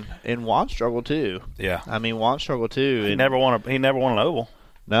been in Juan's struggle too. Yeah. I mean, Juan's struggle too. He and- never won an oval.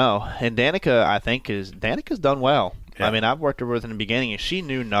 No, and Danica, I think Danica's done well. Yeah. I mean, I've worked with her in the beginning, and she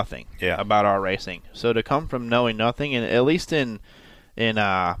knew nothing Yeah. about our racing. So to come from knowing nothing, and at least in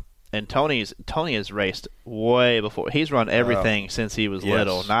Tony has raced way before. He's run everything since he was yes.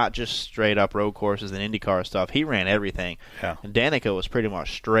 little, not just straight up road courses and IndyCar stuff. He ran everything. Yeah. And Danica was pretty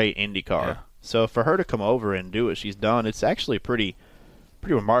much straight IndyCar. Yeah. So for her to come over and do what she's done, it's actually pretty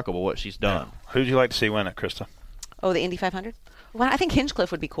remarkable what she's done. Who'd you like to see win it, Krista? Oh, the Indy 500? Well, I think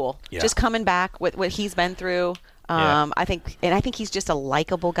Hinchcliffe would be cool. Yeah. Just coming back with what he's been through. Yeah. I think he's just a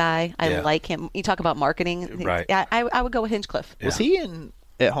likable guy. I Yeah. like him. You talk about marketing. Right. Yeah, I would go with Hinchcliffe. Was he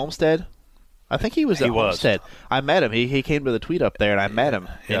at Homestead? I think he was He at was. Homestead. I met him. He came to the tweet up there, and I met him.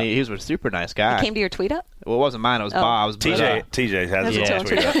 Yeah. And he was a super nice guy. He came to your tweet up? Well, it wasn't mine. It was Oh. Bob's. but, TJ has That's it what on you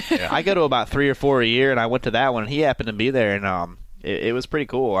Twitter. want Yeah. I go to about 3 or 4 a year, and I went to that one. And he happened to be there, and it was pretty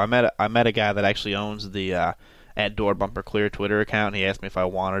cool. I met a guy that actually owns the at Door Bumper Clear Twitter account. And he asked me if I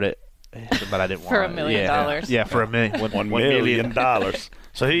wanted it, but I didn't want For it. $1 million. Yeah, for $1 million. $1 million.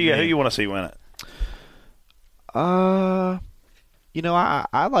 So who you want to see win it? I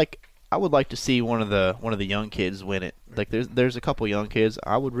would like to see one of the young kids win it. Like there's a couple young kids.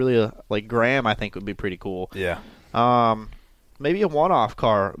 I would really like Graham. I think would be pretty cool. Yeah. Maybe a one-off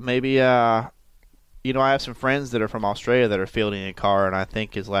car. Maybe I have some friends that are from Australia that are fielding a car, and I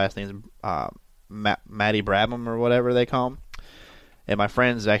think his last name's Matty Brabham or whatever they call him. And my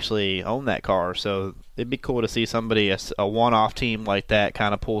friends actually own that car, so it'd be cool to see somebody a one-off team like that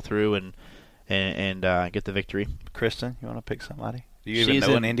kind of pull through and get the victory. Kristen, you want to pick somebody? Do you even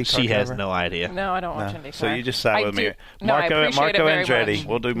know an IndyCar She has driver? no idea. No, I don't watch No. IndyCar. So you just side with me. No, I Marco appreciate it very Andretti. much.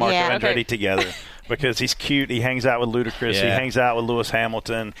 We'll do Marco Yeah. Andretti Okay. together because he's cute. He hangs out with Ludacris. He Yeah. hangs out with Lewis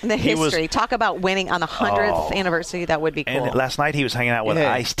Hamilton. The He was- history. Talk about winning on the 100th Oh. anniversary. That would be cool. and last night he was hanging out with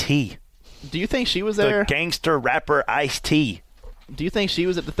Yeah. Ice-T, Do you think she was the there? gangster rapper Ice-T. Do you think she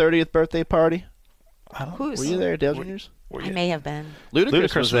was at the 30th birthday party? Who's? Were you there, Dale Jr.'s? I may have been.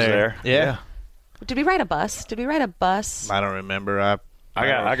 Ludacris was there. Yeah. Did we ride a bus? I don't remember.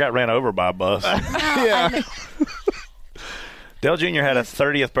 I got ran over by a bus. Yeah. Dale Jr. had a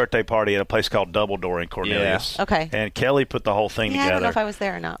 30th birthday party at a place called Double Door in Cornelius. Yeah. Okay. And Kelly put the whole thing Yeah, I together. don't know if I was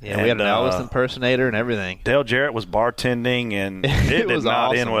there or not. Yeah, we had an And, Elvis impersonator and everything. Dale Jarrett was bartending, and it did was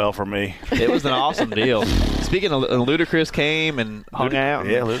not end awesome. well for me. It was an awesome deal. Speaking of Ludacris came and hung out.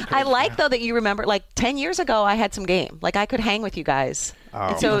 Yeah, Ludacris. I like though that you remember. Like 10 years ago, I had some game. Like I could hang with you guys.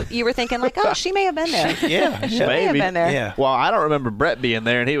 And so you were thinking like, oh, she may have been there. Yeah, She may have maybe. been there. Yeah. Well, I don't remember Brett being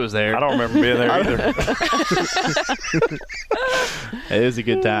there, and he was there. I don't remember being there either. It was a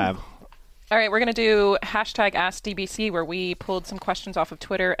good time. All right, we're going to do hashtag AskDBC, where we pulled some questions off of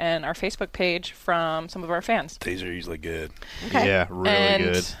Twitter and our Facebook page from some of our fans. These are usually good. Okay. Yeah,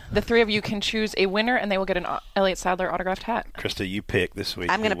 really good. The three of you can choose a winner, and they will get an Elliott Sadler autographed hat. Krista, you pick this week.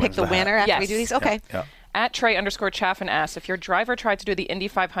 I'm going to Who pick wins the hat? winner after Yes. we do these. Okay. Yeah. At Trey_Chaffin asks, if your driver tried to do the Indy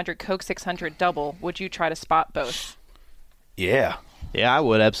 500 Coke 600 double, would you try to spot both? Yeah. Yeah, I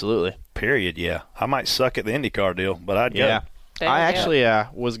would, absolutely. Period. Yeah. I might suck at the IndyCar deal, but I'd go. Yeah. There I you go. actually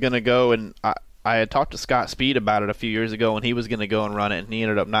was going to go, and I had talked to Scott Speed about it a few years ago, and he was going to go and run it, and he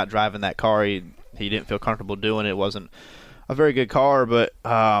ended up not driving that car. He didn't feel comfortable doing it. It wasn't a very good car, but,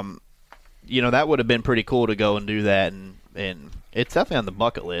 that would have been pretty cool to go and do that, and it's definitely on the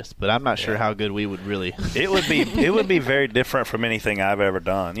bucket list, but I'm not sure how good we would really. It would be very different from anything I've ever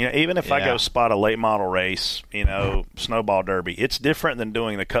done. Even if I go spot a late model race, snowball derby, it's different than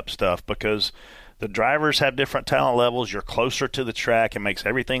doing the Cup stuff because the drivers have different talent levels. You're closer to the track. It makes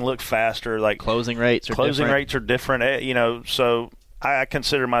everything look faster. Like Closing rates are different. So I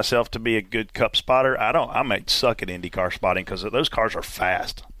consider myself to be a good Cup spotter. I might suck at IndyCar spotting because those cars are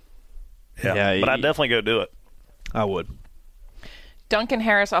fast. Yeah, but I'd definitely go do it. I would. Duncan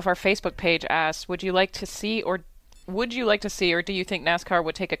Harris off our Facebook page asks, would you like to see or do you think NASCAR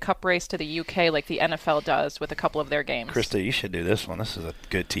would take a Cup race to the UK like the NFL does with a couple of their games? Krista, you should do this one. This is a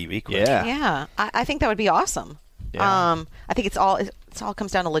good TV question. Yeah. I think that would be awesome. Yeah. I think it all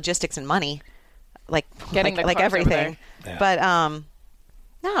comes down to logistics and money, like Getting the like cars everything. Yeah. But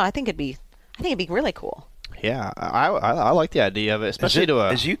no, I think it'd be really cool. Yeah, I like the idea of it, especially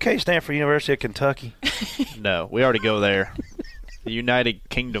Does UK stand for University of Kentucky? No, we already go there. The United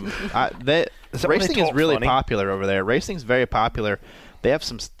Kingdom. Racing is really popular over there. Racing's very popular. They have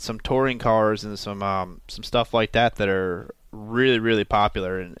some touring cars and some stuff like that are really, really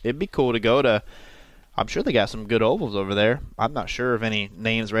popular, and it'd be cool to go to. I'm sure they got some good ovals over there. I'm not sure of any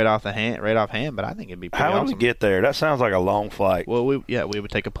names right offhand, but I think it'd be pretty How would awesome. we get there? That sounds like a long flight. Well, we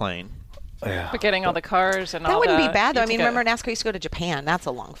would take a plane. Yeah. But getting all the cars and That all wouldn't the, be bad, though. you I mean, take a- remember NASCAR used to go to Japan. That's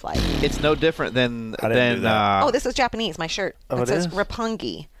a long flight. It's no different than I didn't do that. This is Japanese, my shirt. Oh, it it says is?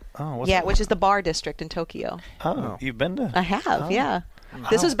 Roppongi. Oh, what's Yeah, that? which is the bar district in Tokyo. Oh, you've been to? I have, yeah.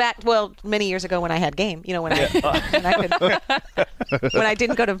 This was back, many years ago when I had game. When I when I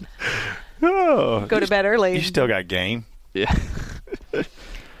didn't go to bed early. You still got game. Yeah.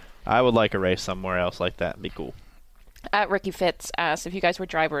 I would like a race somewhere else like that. It'd be cool. At Ricky Fitz asks, if you guys were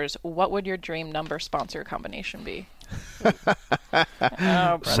drivers, what would your dream number sponsor combination be?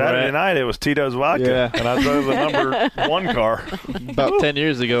 Saturday night it was Tito's Vodka, Yeah. and I drove the number 1 car. About 10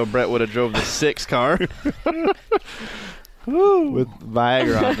 years ago, Brett would have drove the 6 car with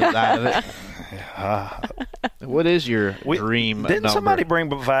Viagra on the side of it. What is your dream Didn't number? somebody bring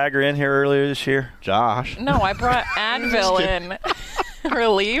Viagra in here earlier this year? Josh. No, I brought Advil in.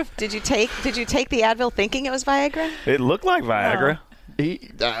 Relief. Did you take the Advil thinking it was Viagra? It looked like Viagra.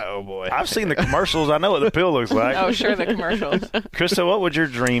 Oh, boy. I've seen the commercials. I know what the pill looks like. Oh, sure, the commercials. Krista, what would your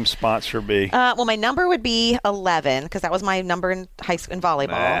dream sponsor be? My number would be 11 because that was my number in high school in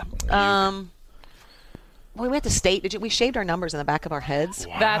volleyball. We went to state. We shaved our numbers in the back of our heads.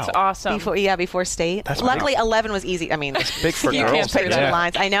 Wow. That's awesome. Before state. That's Luckily, big. 11 was easy. I mean, Big for You girls. can't say the that.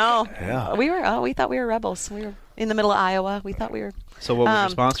 lines. I know. Yeah. We thought we were rebels. We were in the middle of Iowa. We thought we were. So what would your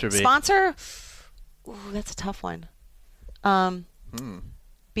sponsor be? Sponsor? Ooh, that's a tough one.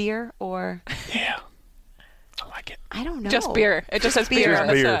 Beer or? Yeah. I like it. I don't know. Just beer. It just says beer on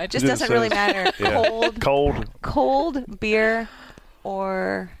the beer. side. Just doesn't really matter. Yeah. Cold beer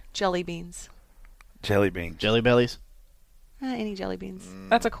or jelly beans. Jelly beans. Jelly Bellies? Any jelly beans.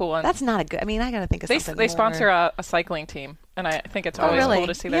 That's a cool one. That's not a good. I mean, I got to think of They something. they more. sponsor a cycling team, and I think it's always really? cool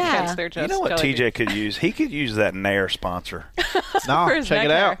to see their Yeah. kids. They're just You know what jelly TJ beans. could use? He could use that Nair sponsor. No, For his check it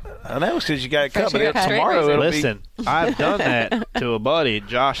neck out. hair. I know because you got it Fresh covered. haircut. Tomorrow it'll Listen, I've done that to a buddy,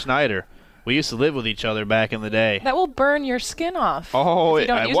 Josh Snyder. We used to live with each other back in the day. That will burn your skin off. Oh, if you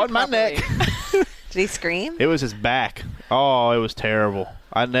don't it use wasn't my properly. neck. Did he scream? It was his back. Oh, it was terrible.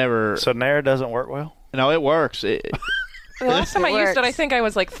 I never. be. So Nair doesn't work well? No, it works. The last time I used it, I works. think I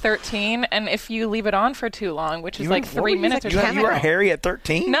was like 13, and if you leave it on for too long, which is like 3 minutes or you, something. you were hairy at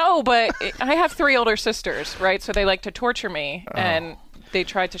 13? No, but I have 3 older sisters, right? So they like to torture me, and they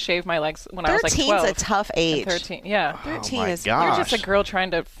tried to shave my legs when I was like 12. 13's a tough age. 13, yeah. 13 my is. God. You're just a girl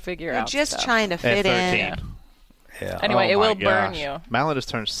trying to figure You're out just stuff. trying to At fit 13. in. Yeah. Yeah. Anyway, Oh it my will burn gosh. you. Madeline just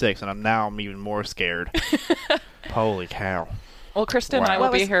turned 6, and now I'm even more scared. Holy cow. Well, Krista and I will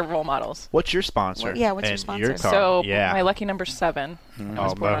What be was- her role models. What's your sponsor? Yeah, what's your And sponsor? Your car? So yeah. my lucky number 7. I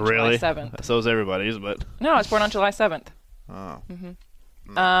was Oh, born on really? July 7th. So is everybody's, but. No, I was born on July 7th. Oh.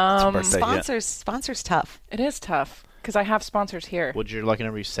 Birthday, yeah. Sponsors tough. It is tough because I have sponsors here. Would your lucky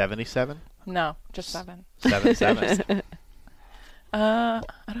number be 77? No, just 7. 7. I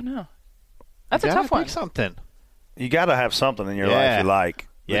don't know. That's a You tough gotta one. pick something. You got to have something in your Yeah. life you like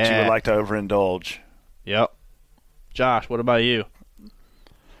that you Yeah. would like to overindulge. Yep. Josh, what about you?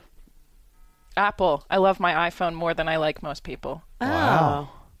 Apple. I love my iPhone more than I like most people. Oh.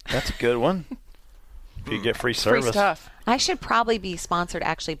 That's a good one. If you get free Free service. stuff. I should probably be sponsored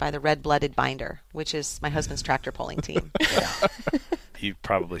actually by the Red Blooded Binder, which is my husband's tractor pulling team. You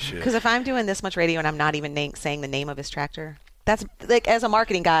probably should. Because if I'm doing this much radio and I'm not even saying the name of his tractor, that's like as a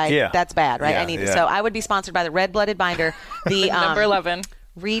marketing guy, Yeah. that's bad, right? Yeah, I need yeah. So I would be sponsored by the Red Blooded Binder, the Number 11.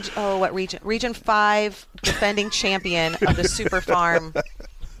 Region 5 defending champion of the Super Farm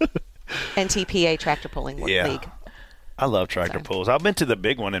NTPA tractor pulling Yeah. league. I love tractor pulls. I've been to the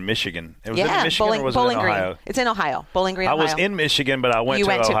big one in Michigan. It was in Yeah, Michigan or was Bowling it in Green. Ohio? It's in Ohio. Bowling Green, I Ohio. was in Michigan, but I went You to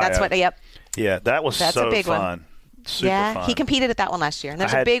went Ohio. to. That's what. Yep. Yeah, that was That's so a big one. fun. Super Yeah, fun. he competed at that one last year. And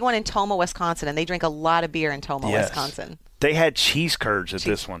there's I a had- big one in Toma, Wisconsin, and they drink a lot of beer in Toma, Yes. Wisconsin. They had cheese curds at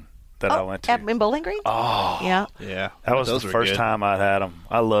this one that I went to. In Bowling Green? Oh, Yeah. Yeah. that was Those the were first good. time I'd had them.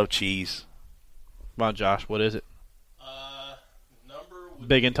 I love cheese. Come on, Josh, what is it?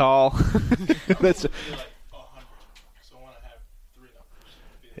 Big and tall. That's.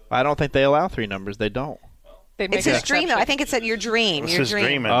 I don't think they allow 3 numbers. They don't. They make It's his an dream, though. exception. I think it's at your dream. It's Your his dream.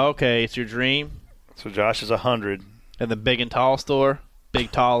 dreaming. Okay, it's your dream. So Josh is 100. And the big and tall store.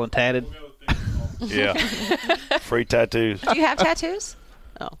 Big, tall, and tatted. Yeah. Free tattoos. Do you have tattoos?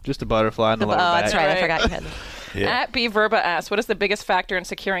 Just a butterfly in the Oh, lower back. that's right. I Right. forgot you had them. Yeah. At B Verba asks, what is the biggest factor in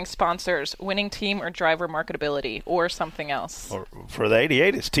securing sponsors? Winning team or driver marketability or something else? Or for the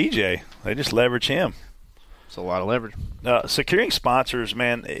 88, it's TJ. They just leverage him. It's a lot of leverage. Securing sponsors,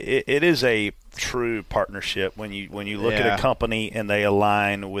 man, it is a true partnership when you look at Yeah. a company and they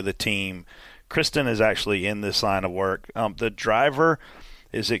align with a team. Kristen is actually in this line of work. The driver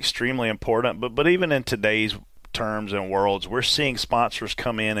is extremely important, but even in today's terms and worlds, we're seeing sponsors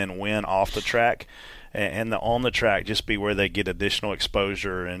come in and win off the track, and the on the track just be where they get additional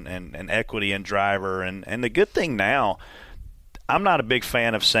exposure and equity in driver. And the good thing now, I'm not a big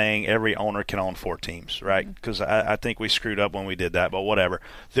fan of saying every owner can own 4 teams, right? Because I think we screwed up when we did that, but whatever.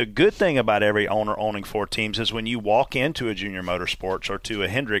 The good thing about every owner owning 4 teams is when you walk into a Junior Motorsports or to a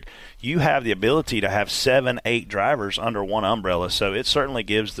Hendrick, you have the ability to have 7, 8 drivers under one umbrella. So it certainly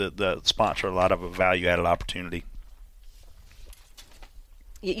gives the sponsor a lot of a value-added opportunity.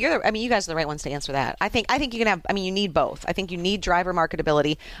 You guys are the right ones to answer that. I think you can have. You need both. I think you need driver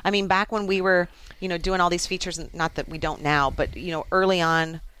marketability. Back when we were, doing all these features, not that we don't now, but early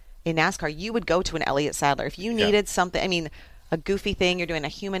on in NASCAR, you would go to an Elliott Sadler if you needed something. A goofy thing, you're doing a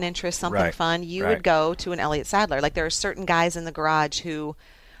human interest, something Right. fun. You Right. would go to an Elliott Sadler. Like there are certain guys in the garage who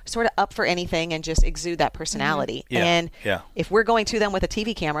sort of up for anything and just exude that personality. Yeah. And Yeah. if we're going to them with a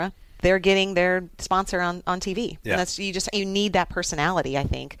TV camera, they're getting their sponsor on TV. Yeah. And you need that personality, I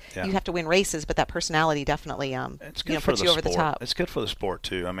think. Yeah. You have to win races, but that personality definitely It's good for puts the you sport. over the top. It's good for the sport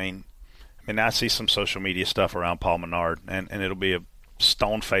too. I see some social media stuff around Paul Menard, and it'll be a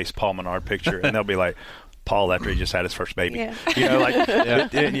stone-faced Paul Menard picture, and they'll be like, Paul after he just had his first baby. Yeah.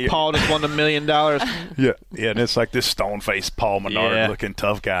 Paul just won $1 million. Yeah, and it's like this stone-faced Paul Menard-looking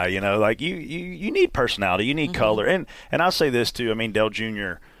tough guy. Like you need personality, you need color, and I'll say this too. Dale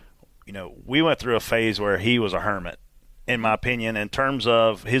Jr. We went through a phase where he was a hermit, in my opinion, in terms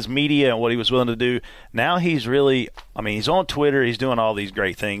of his media and what he was willing to do. Now he's really, he's on Twitter, he's doing all these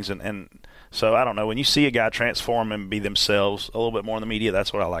great things, and so I don't know. When you see a guy transform and be themselves a little bit more in the media,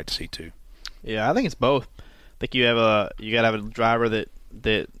 that's what I like to see too. Yeah, I think it's both. I think you gotta have a driver that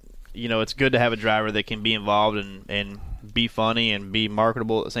it's good to have a driver that can be involved and be funny and be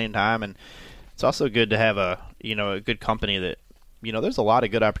marketable at the same time, and it's also good to have a good company that there's a lot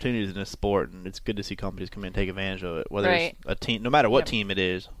of good opportunities in this sport, and it's good to see companies come in and take advantage of it, whether Right. it's a team, no matter what Yep. team it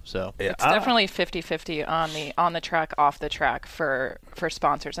is. So Yeah, It's definitely 50-50 on the track, off the track for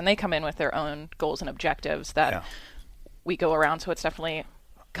sponsors, and they come in with their own goals and objectives that we go around. So it's definitely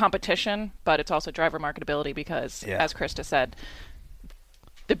competition, but it's also driver marketability because, as Krista said,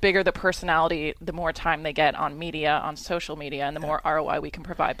 the bigger the personality, the more time they get on media, on social media, and the more ROI we can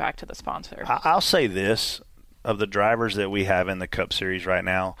provide back to the sponsor. I'll say this, of the drivers that we have in the Cup Series right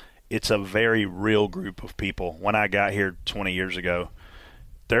now, it's a very real group of people. When I got here 20 years ago,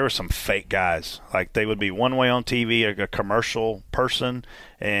 there were some fake guys. Like, they would be one way on TV, a commercial person,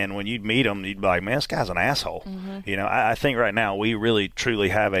 and when you'd meet them, you'd be like, man, this guy's an asshole. I think right now we really, truly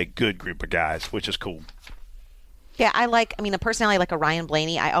have a good group of guys, which is cool. Yeah, a personality like a Ryan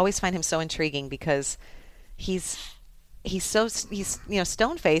Blaney, I always find him so intriguing because he's he's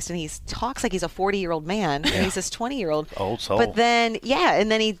stone faced, and he talks like he's a 40-year-old man, and he's this 20-year-old old soul. But then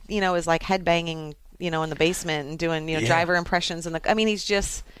and then he is like headbanging in the basement and doing driver impressions, and he's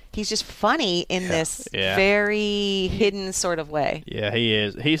just funny in this very hidden sort of way. Yeah, he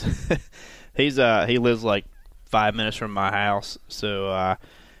is. He lives like 5 minutes from my house, so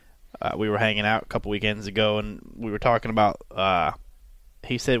we were hanging out a couple weekends ago, and we were talking about.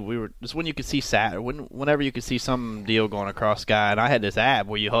 He said just when you could see whenever you could see some deal going across the sky, and I had this app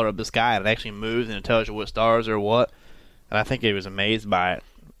where you hold up the sky and it actually moves and it tells you what stars are what, and I think he was amazed by it.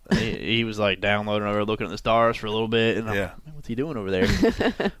 He was like downloading over, looking at the stars for a little bit, and I'm like, man, what's he doing over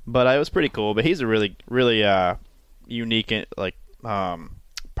there? But it was pretty cool. But he's a really, really unique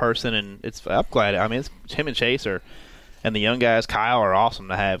person, and I'm glad. I mean, it's him and Chase and the young guys, Kyle, are awesome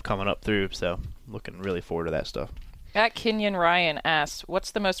to have coming up through. So I'm looking really forward to that stuff. At Kenyon Ryan asks,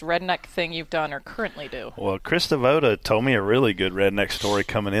 what's the most redneck thing you've done or currently do? Well, Chris Devoda told me a really good redneck story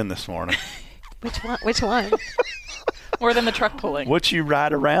coming in this morning. Which one? More than the truck pulling. What you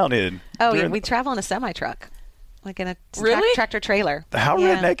ride around in? Oh, yeah, we travel in a semi-truck, like in a tractor trailer. How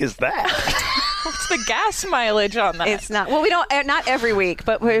redneck is that? What's the gas mileage on that? It's not. Well, we don't. Not every week,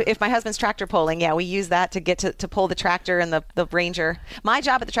 but if my husband's tractor pulling, we use that to get to pull the tractor and the Ranger. My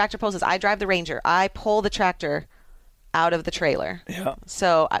job at the tractor pulls is I drive the Ranger. I pull the tractor out of the trailer. Yeah.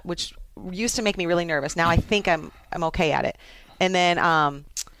 So, which used to make me really nervous. Now I think I'm okay at it. And then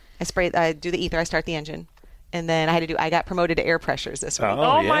I do the ether. I start the engine. And then I got promoted to air pressures this week.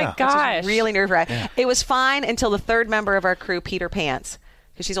 Oh my gosh. Really nerve-wracking. Yeah. It was fine until the third member of our crew, Peter Pants,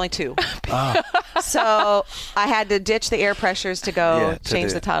 because she's only 2. So I had to ditch the air pressures to go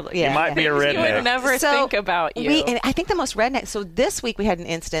change the toddler. Yeah, you might be a redneck. You would never think about you. And I think the most redneck. So this week we had an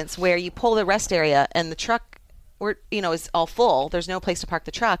instance where you pull the rest area and the truck is all full. There's no place to park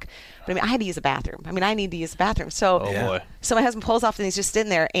the truck. But I had to use a bathroom. I need to use the bathroom. So, boy. So my husband pulls off and he's just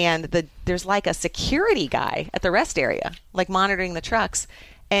sitting there, and there's like a security guy at the rest area, like monitoring the trucks.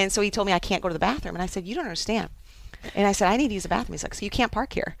 And so he told me I can't go to the bathroom. And I said, you don't understand. And I said, I need to use the bathroom. He's like, so you can't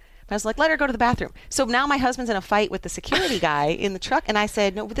park here. And I was like, let her go to the bathroom. So now my husband's in a fight with the security guy in the truck. And I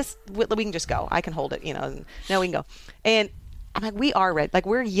said, no, we can just go. I can hold it, No, we can go. And I'm like, we are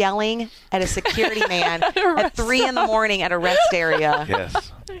we're yelling at a security man at 3 a.m. at a rest area.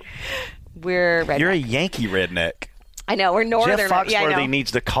 Yes. We're redneck. You're a Yankee redneck. I know, we're northern. Jeff Foxworthy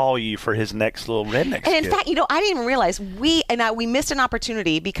needs to call you for his next little redneck And in fact, I didn't even realize we missed an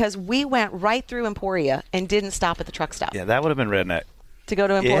opportunity because we went right through Emporia and didn't stop at the truck stop. Yeah, that would have been redneck. To go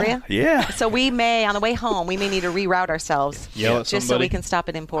to Emporia? Yeah. So on the way home, we may need to reroute ourselves. Yell at just somebody, so we can stop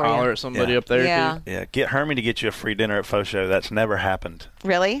at Emporia. Holler at somebody up there, too. Yeah, get Hermie to get you a free dinner at Faux Show. That's never happened.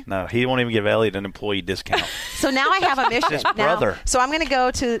 Really? No, he won't even give Elliot an employee discount. So now I have a mission. His brother. So I'm going to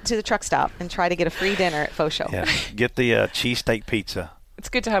go to the truck stop and try to get a free dinner at Faux Show. Yeah, get the cheesesteak pizza. It's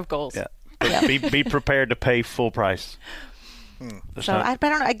good to have goals. Yeah. Be prepared to pay full price. So I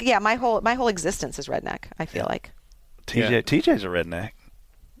don't know. Yeah, my whole existence is redneck, I feel like. TJ's a redneck.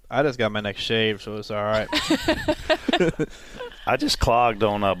 I just got my neck shaved, so it's all right. I just clogged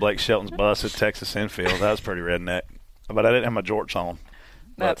on Blake Shelton's bus at Texas Infield. That was pretty redneck. But I didn't have my jorts on.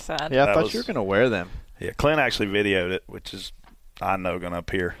 That's sad. Yeah, I thought you were going to wear them. Yeah, Clint actually videoed it, which is, I know, going to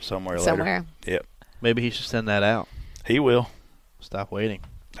appear somewhere later. Yep. Maybe he should send that out. He will. Stop waiting.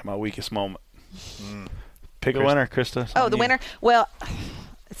 That's my weakest moment. Pick a winner, Krista. Oh, the winner? Well,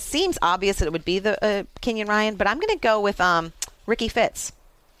 it seems obvious that it would be the Kenyon Ryan, but I'm going to go with Ricky Fitz.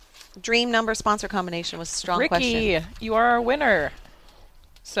 Dream number sponsor combination was a strong question. Ricky, you are our winner.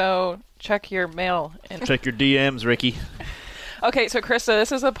 So check your mail. Check your DMs, Ricky. Okay, so Krista,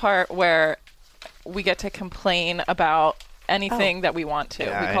 this is the part where we get to complain about anything that we want to.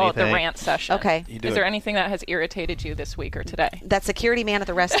 Yeah, we call it the rant session. Okay. Is there anything that has irritated you this week or today? That security man at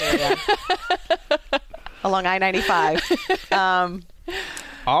the rest area along I-95.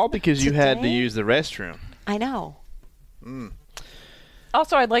 All because you had to use the restroom. I know.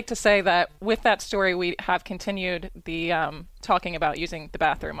 Also, I'd like to say that with that story, we have continued the talking about using the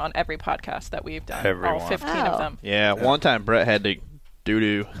bathroom on every podcast that we've done. Everyone. All 15 of them. Yeah, one time Brett had to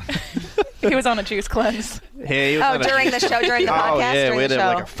doo-doo. He was on a juice cleanse. Yeah, he was during the show, during the podcast? Oh, yeah, during we had the show.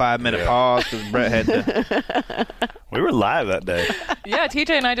 like a 5-minute pause because Brett had to. We were live that day. Yeah,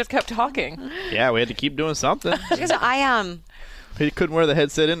 TJ and I just kept talking. Yeah, we had to keep doing something. He couldn't wear the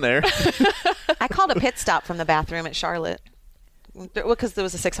headset in there. I called a pit stop from the bathroom at Charlotte. Because there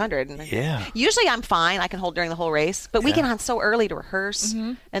was a 600. Yeah. Usually I'm fine. I can hold during the whole race. But we get on so early to rehearse.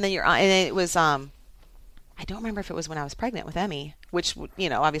 And then you're on. And it was, I don't remember if it was when I was pregnant with Emmy, which,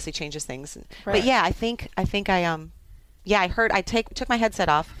 obviously changes things. Right. But yeah, I think I heard, took my headset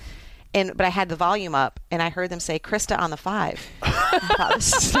off. but I had the volume up, and I heard them say Krista on the 5.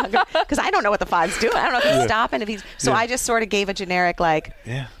 Because I don't know what the 5's doing. I don't know if he's stopping. So I just sort of gave a generic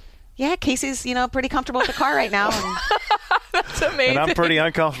yeah, Casey's pretty comfortable with the car right now. And, That's amazing. And I'm pretty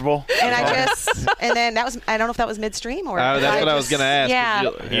uncomfortable. and then that was, I don't know if that was midstream or. That's what I was going to ask.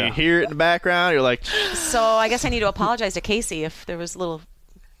 Yeah. You hear it in the background, you're like. So I guess I need to apologize to Casey if there was a little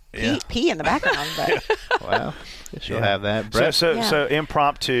pee in the background. But. Wow. Guess you'll have that. Brett. So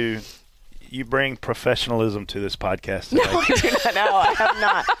impromptu, you bring professionalism to this podcast today. No, I do not. No, I have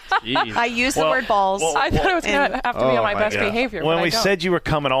not. Jeez. I use the word balls. I thought it was going to have to be on my best Yeah. behavior. When but we I don't. said you were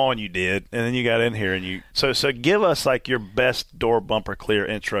coming on, you did, and then you got in here and you. So give us like your best door bumper clear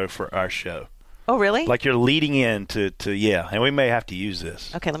intro for our show. Oh, really? Like you're leading in to and we may have to use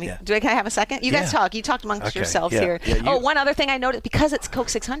this. Okay, can I have a second? You guys talk. You talked amongst yourselves here. Yeah, one other thing I noticed, because it's Coke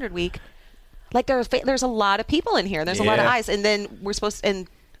 600 week, like there's a lot of people in here. There's a lot of eyes, and then and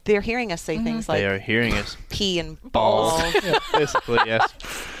they're hearing us say things like they are hearing us. pee and balls. Basically, yes.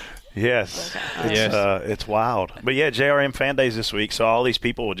 Yes. It's wild. But yeah, JRM Fan Days this week, so all these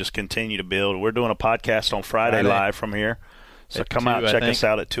people will just continue to build. We're doing a podcast on Friday live from here. So come out, check us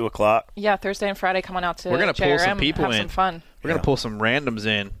out at 2 o'clock. Yeah, Thursday and Friday coming out to We're gonna pull some JRM, people have in. some fun. We're going to pull some randoms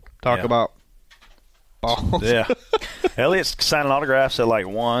in, talk about balls. Yeah. Elliot's signing autographs at like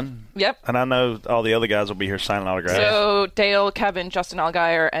 1. Yep. And I know all the other guys will be here signing autographs. So Dale, Kevin, Justin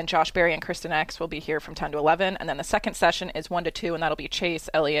Allgaier, and Josh Berry and Kristen X will be here from 10 to 11. And then the second session is 1 to 2, and that'll be Chase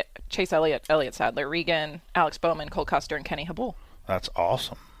Elliott, Elliott Sadler, Regan, Alex Bowman, Cole Custer, and Kenny Habul. That's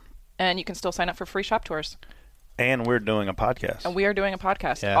awesome. And you can still sign up for free shop tours. And we're doing a podcast. And we are doing a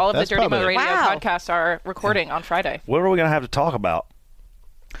podcast. Yeah, all of the that's Dirty Mo probably- Radio Wow. podcasts are recording on Friday. What are we going to have to talk about?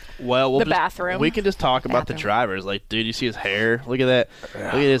 Well, The bathroom. We can just talk about the drivers. Like, dude, you see his hair? Look at that. Look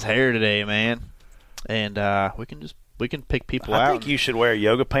at his hair today, man. And we can pick people out. I think you should wear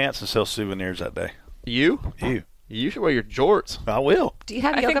yoga pants and sell souvenirs that day. You should wear your jorts. I will. Do you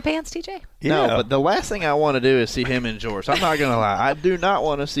have yoga pants, TJ? No, but the last thing I want to do is see him in jorts. I'm not gonna lie. I do not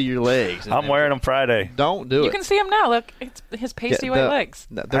want to see your legs. I'm wearing them Friday. Don't do it. You can see him now. Look, it's his pasty white legs.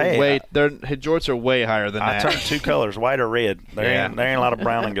 His jorts are way higher than I that. turned 2 colors, white or red. There ain't a lot of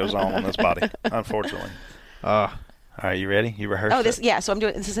browning goes on this body, unfortunately. All right, you ready? You rehearsed? Oh, so I'm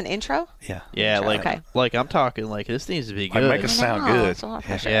doing. This is an intro. Yeah. Yeah, Okay. like I'm talking like this needs to be good. Like make us sound No, good. it's a lot of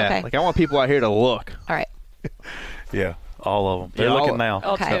pressure. yeah, Okay. like I want people out here to look. All right. Yeah, all of them. They're Yeah, looking all- now.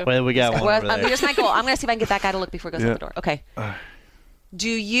 Okay. Well, we got one Well, over there. here's my goal. I'm going to see if I can get that guy to look before he goes out the door. Okay. Do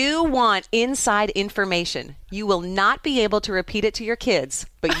you want inside information? You will not be able to repeat it to your kids,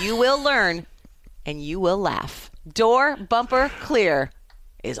 but you will learn and you will laugh. Door bumper clear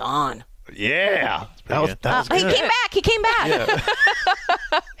is on. Yeah. That was He good. came back.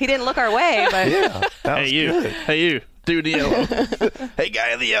 He didn't look our way, but Yeah. That Hey was you, good. hey you, dude in the yellow. Hey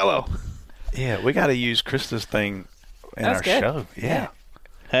guy in the yellow. Yeah, we got to use Krista's thing in That's our good. show. Yeah.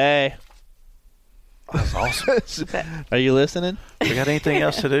 Hey, That's awesome. are you listening? We got anything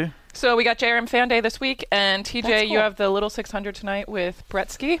else to do? So we got JRM Fan Day this week, and TJ, That's you cool. have the Little 600 tonight with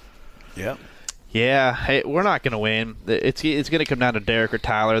Bretsky. Yeah. Yeah. Hey, we're not gonna win. It's gonna come down to Derek or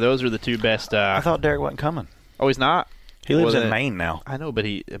Tyler. Those are the two best. I thought Derek wasn't coming. Oh, he's not. He lives Wasn't in it? Maine now. I know, but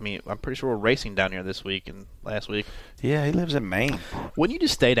I'm pretty sure we're racing down here this week and last week. Yeah, he lives in Maine. Wouldn't you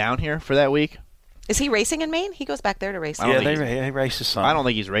just stay down here for that week? is he racing in Maine? He goes back there to race. I don't Yeah, think he races some. I don't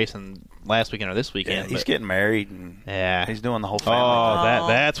think he's racing last weekend or this Yeah, weekend. he's but- getting married and Yeah. he's doing the whole family. Oh,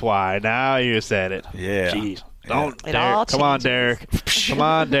 that's why. Now you said it. Yeah. Jeez. Yeah. Don't, It Derek. all Come on, changes. Derek. Come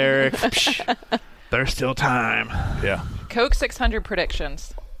on, Derek. There's still time. Yeah. Coke 600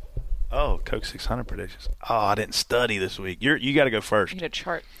 predictions. Oh, Coke 600 predictions. Oh, I didn't study this week. You got to go first. You need a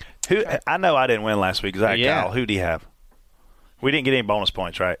chart. Who? I know I didn't win last week. Zach Yeah. Kyle. Who do you have? We didn't get any bonus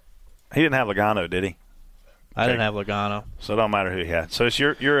points, right? He didn't have Logano, did he? I didn't have Logano. So it don't matter who he had. So it's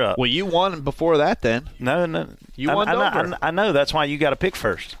you're up. Well, you won before that then. No. You won Dover. I know. That's why you got to pick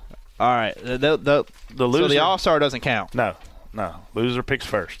first. All right. The The loser. So the All-Star doesn't count. No. Loser picks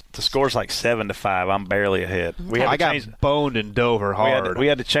first. The score's like 7-5. I'm barely ahead. We had to I got change. boned in Dover hard. We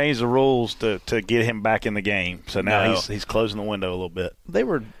had to change the rules to get him back in the game. So now No. he's closing the window a little bit. They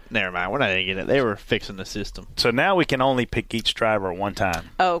were never mind. We're not gonna get it. They were fixing the system. So now we can only pick each driver one time.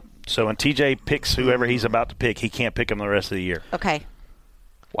 Oh, So when TJ picks whoever he's about to pick, he can't pick him the rest of the year. okay.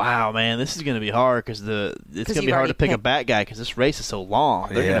 Wow, man, this is gonna be hard because it's 'Cause gonna be you've hard already to pick a picked- back guy because this race is so long.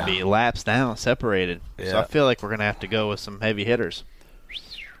 They're Yeah. gonna be laps down, separated. So Yeah. I feel like we're gonna have to go with some heavy hitters.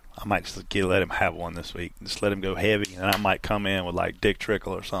 I might just let him have one this week. Just let him go heavy, and I might come in with like Dick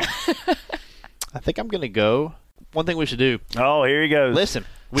Trickle or something. I think I'm gonna go. One thing we should do. Oh, here he goes. Listen,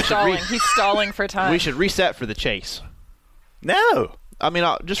 we should Stalling. He's stalling for time. we should reset for the chase. No. I mean,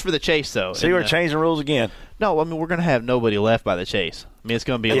 just for the chase, though. See, we're changing rules again. No, I mean, we're going to have nobody left by the chase. I mean, it's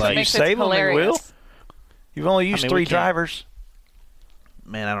going to be If like... you save them, they will. You've only used 3 drivers.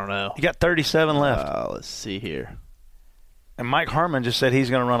 Man, I don't know. You got 37 left. Let's see here. And Mike Harmon just said he's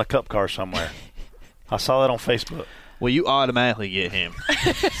going to run a cup car somewhere. I saw that on Facebook. Well, you automatically get him.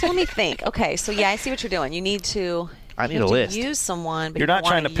 So let me think. Okay, so yeah, I see what you're doing. You need to... I need a list. Use someone, but You're not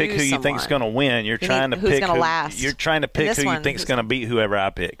trying to pick who you think's going to win. You're trying to who's pick going to last. You're trying to pick who you think's going to beat whoever I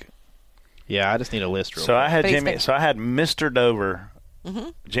pick. Yeah, I just need a list. So I had Jimmy. So I had Mr. Dover,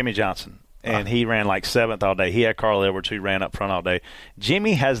 Jimmy Johnson, and he ran like 7th all day. He had Carl Edwards, who ran up front all day.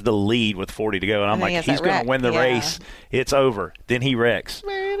 Jimmy has the lead with 40 to go, and I'm like, he's going to win the race. It's over. Then he wrecks.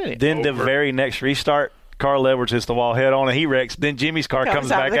 Then the very next restart, Carl Edwards hits the wall head on, and he wrecks. Then Jimmy's car comes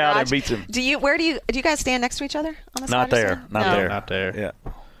back out and beats him. Do you guys stand next to each other on the Not there. Not there.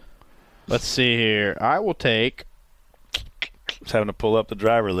 Yeah. Let's see here. I will take. Just having to pull up the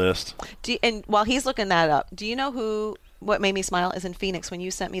driver list. And while he's looking that up, do you know what made me smile is in Phoenix when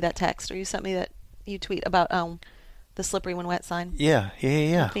you sent me that text or you sent me that you tweet about the slippery when wet sign? Yeah.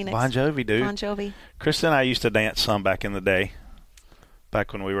 Phoenix. Bon Jovi, dude. Bon Jovi. Krista and I used to dance some back in the day,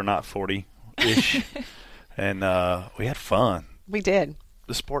 back when we were not 40-ish. And we had fun. We did.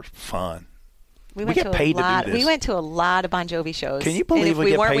 The sport's fun. We get paid to do this. We went to a lot of Bon Jovi shows. Can you believe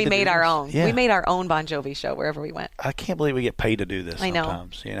we get weren't? paid We to made do our this? own. Yeah. We made our own Bon Jovi show wherever we went. I can't believe we get paid to do this I know.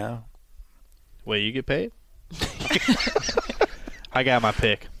 sometimes, you know? Wait, you get paid? I got my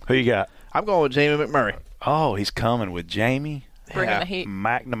pick. Who you got? I'm going with Jamie McMurray. Oh, he's coming with Jamie. Bringing the heat.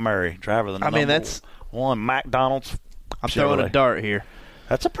 McNamara, driver of the I mean, that's one McDonald's. I'm throwing a dart here.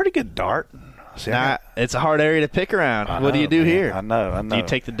 That's a pretty good dart. See, it's a hard area to pick around. What do you do here? I know. Do you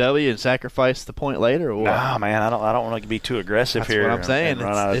take the W and sacrifice the point later, or what? Nah, man, I don't want to be too aggressive That's here. what I'm saying. It's in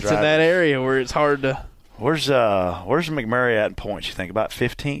drivers. that area where it's hard to. Where's McMurray at in points? You think about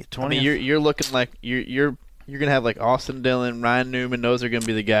 15th, 20th? I mean, you're looking like you're gonna have like Austin Dillon, Ryan Newman. Those are gonna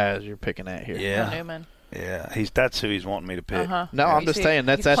be the guys you're picking at here. Yeah, Newman. Yeah, that's who he's wanting me to pick. No, I'm just saying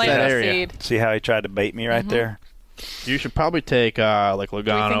that's that area. See how he tried to bait me right there? You should probably take like Logano.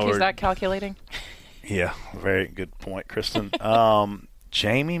 Do you think he's that calculating? Yeah, very good point, Kristen.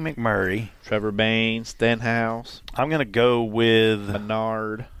 Jamie McMurray, Trevor Bain, Stenhouse. I'm going to go with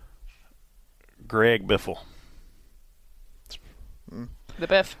Menard, Greg Biffle. The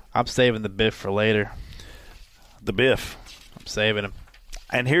Biff. I'm saving the Biff for later. The Biff. I'm saving him.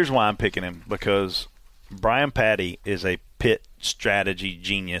 And here's why I'm picking him, because Brian Patty is a pit strategy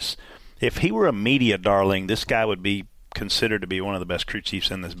genius. If he were a media darling, this guy would be considered to be one of the best crew chiefs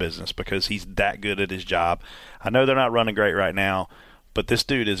in this business because he's that good at his job. I know they're not running great right now, but this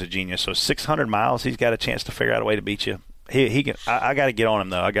dude is a genius. So 600 miles, he's got a chance to figure out a way to beat you. He can. I got to get on him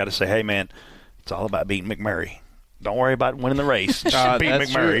though. I got to say, hey man, it's all about beating McMurray. Don't worry about winning the race. Just beat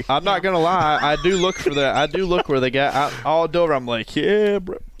McMurray. True. I'm not gonna lie. I do look for that. I do look where they got all over. I'm like, yeah,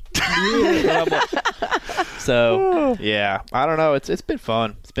 bro. Yeah. So yeah, I don't know. It's been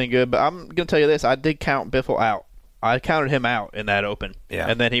fun. It's been good. But I'm gonna tell you this. I did count Biffle out. I counted him out in that open. Yeah.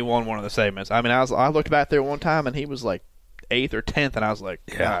 And then he won one of the segments. I mean, I looked back there one time and he was like 8th or 10th, and I was like,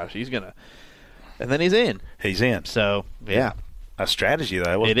 gosh, he's gonna. And then he's in. He's in. So yeah, a strategy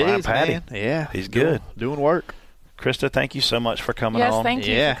though. It Brian is, Patty. man. Yeah, he's good. Doing work. Krista, thank you so much for coming on. Yes, thank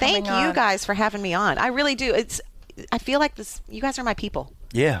you. Yeah. For coming Thank you on. guys for having me on. I really do. I feel like this. You guys are my people.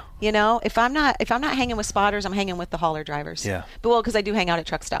 Yeah. You know, if I'm not hanging with spotters, I'm hanging with the hauler drivers. Yeah. But because I do hang out at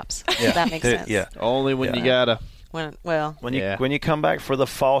truck stops. Yeah. If that makes sense. Yeah. Only when you gotta. When you come back for the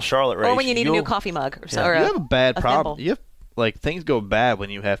fall Charlotte race, or when you need a new coffee mug, or so. You Or have a bad problem. thimble. You have things go bad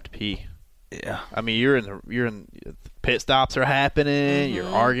when you have to pee. Yeah. I mean, you're in pit stops are happening. You're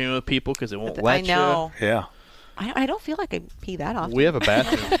arguing with people because it won't let you. I know. Yeah. I don't feel like I pee that often. We have a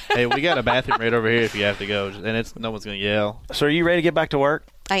bathroom. Hey, we got a bathroom right over here if you have to go, and no one's gonna yell. So are you ready to get back to work?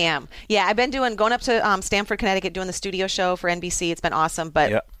 I am. Yeah, I've been going up to Stamford, Connecticut, doing the studio show for NBC. It's been awesome.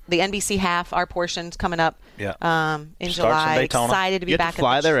 But the NBC half, our portion's coming up in Starts July. in Daytona. Excited to be You back have to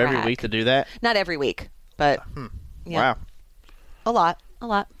fly at the there track. every week to do that. Not every week, but Wow. a lot.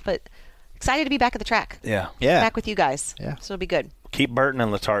 But excited to be back at the track. Yeah. Back with you guys. Yeah. So it'll be good. Keep Burton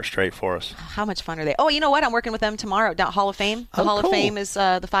and Letarte straight for us. How much fun are they? Oh, you know what? I'm working with them tomorrow down Hall of Fame. The Hall cool. of Fame is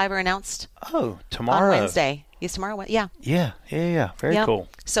the 5 are announced Oh, tomorrow. on Wednesday. Yes, tomorrow. Yeah. Yeah. Very Yep. cool.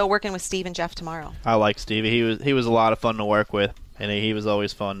 So working with Steve and Jeff tomorrow. I like Stevie. He was a lot of fun to work with, and he was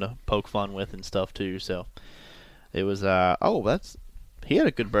always fun to poke fun with and stuff too. So it was. He had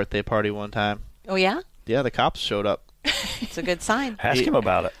a good birthday party one time. Oh yeah. Yeah, the cops showed up. It's a good sign. Ask him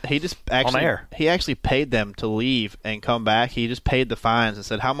about it. He just actually on air. He actually paid them to leave and come back. He just paid the fines and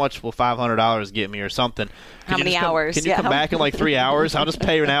said, "How much will $500 get me, or something? How many hours? Can you come back in like 3 hours? I'll just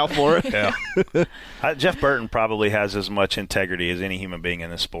pay you now for it." Yeah. Jeff Burton probably has as much integrity as any human being in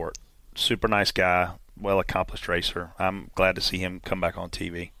this sport. Super nice guy, well-accomplished racer. I'm glad to see him come back on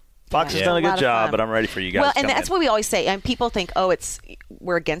TV. Fox has done a good job, but I'm ready for you guys Well, to and come that's in. what we always say. And people think,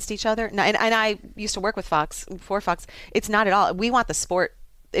 we're against each other. No, and I used to work with Fox, before Fox. It's not at all. We want the sport.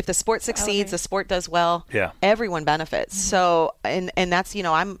 If the sport succeeds, the sport does well, everyone benefits. So, and that's,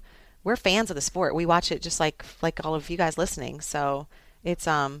 we're fans of the sport. We watch it just like all of you guys listening. So it's,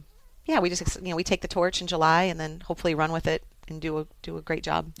 we just, we take the torch in July and then hopefully run with it and do a great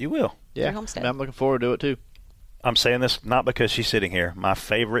job. You will. Yeah. Homestead. I'm looking forward to it too. I'm saying this not because she's sitting here. My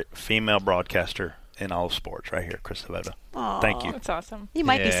favorite female broadcaster in all of sports, right here, Chris Devoto. Thank you. That's awesome. You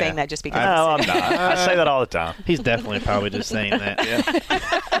might be saying that just because. No, I'm not. I say that all the time. He's definitely probably just saying that. Yeah,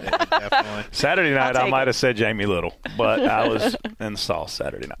 definitely. Saturday night, I might have said Jamie Little, but I was in the sauce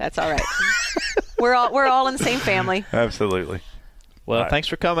Saturday night. That's all right. we're all in the same family. Absolutely. Well, thanks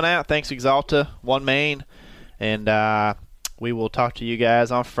for coming out. Thanks, Exalta, One Main, and we will talk to you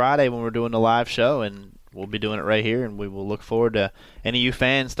guys on Friday when we're doing the live show, and we'll be doing it right here, and we will look forward to any of you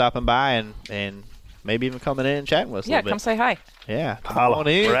fans stopping by and maybe even coming in and chatting with us a little bit. Come say hi. Yeah, come on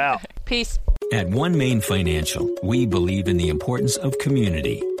in. We're out. Peace. At One Main Financial, we believe in the importance of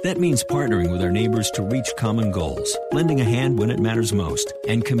community. That means partnering with our neighbors to reach common goals, lending a hand when it matters most,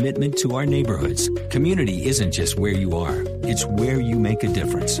 and commitment to our neighborhoods. Community isn't just where you are, it's where you make a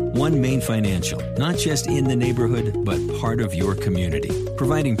difference. One Main Financial, not just in the neighborhood, but part of your community,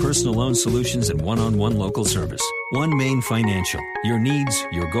 providing personal loan solutions and one-on-one local service. One Main Financial, your needs,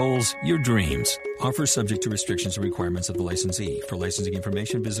 your goals, your dreams. Offer subject to restrictions and requirements of the licensee. For licensing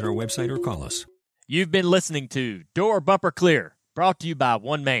information, visit our website or call us. You've been listening to Door Bumper Clear, brought to you by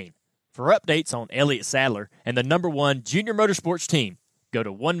One Main. For updates on Elliott Sadler and the #1 junior motorsports team, go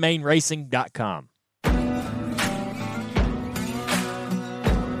to onemainracing.com.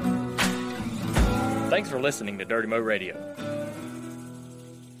 Thanks for listening to Dirty Mo Radio.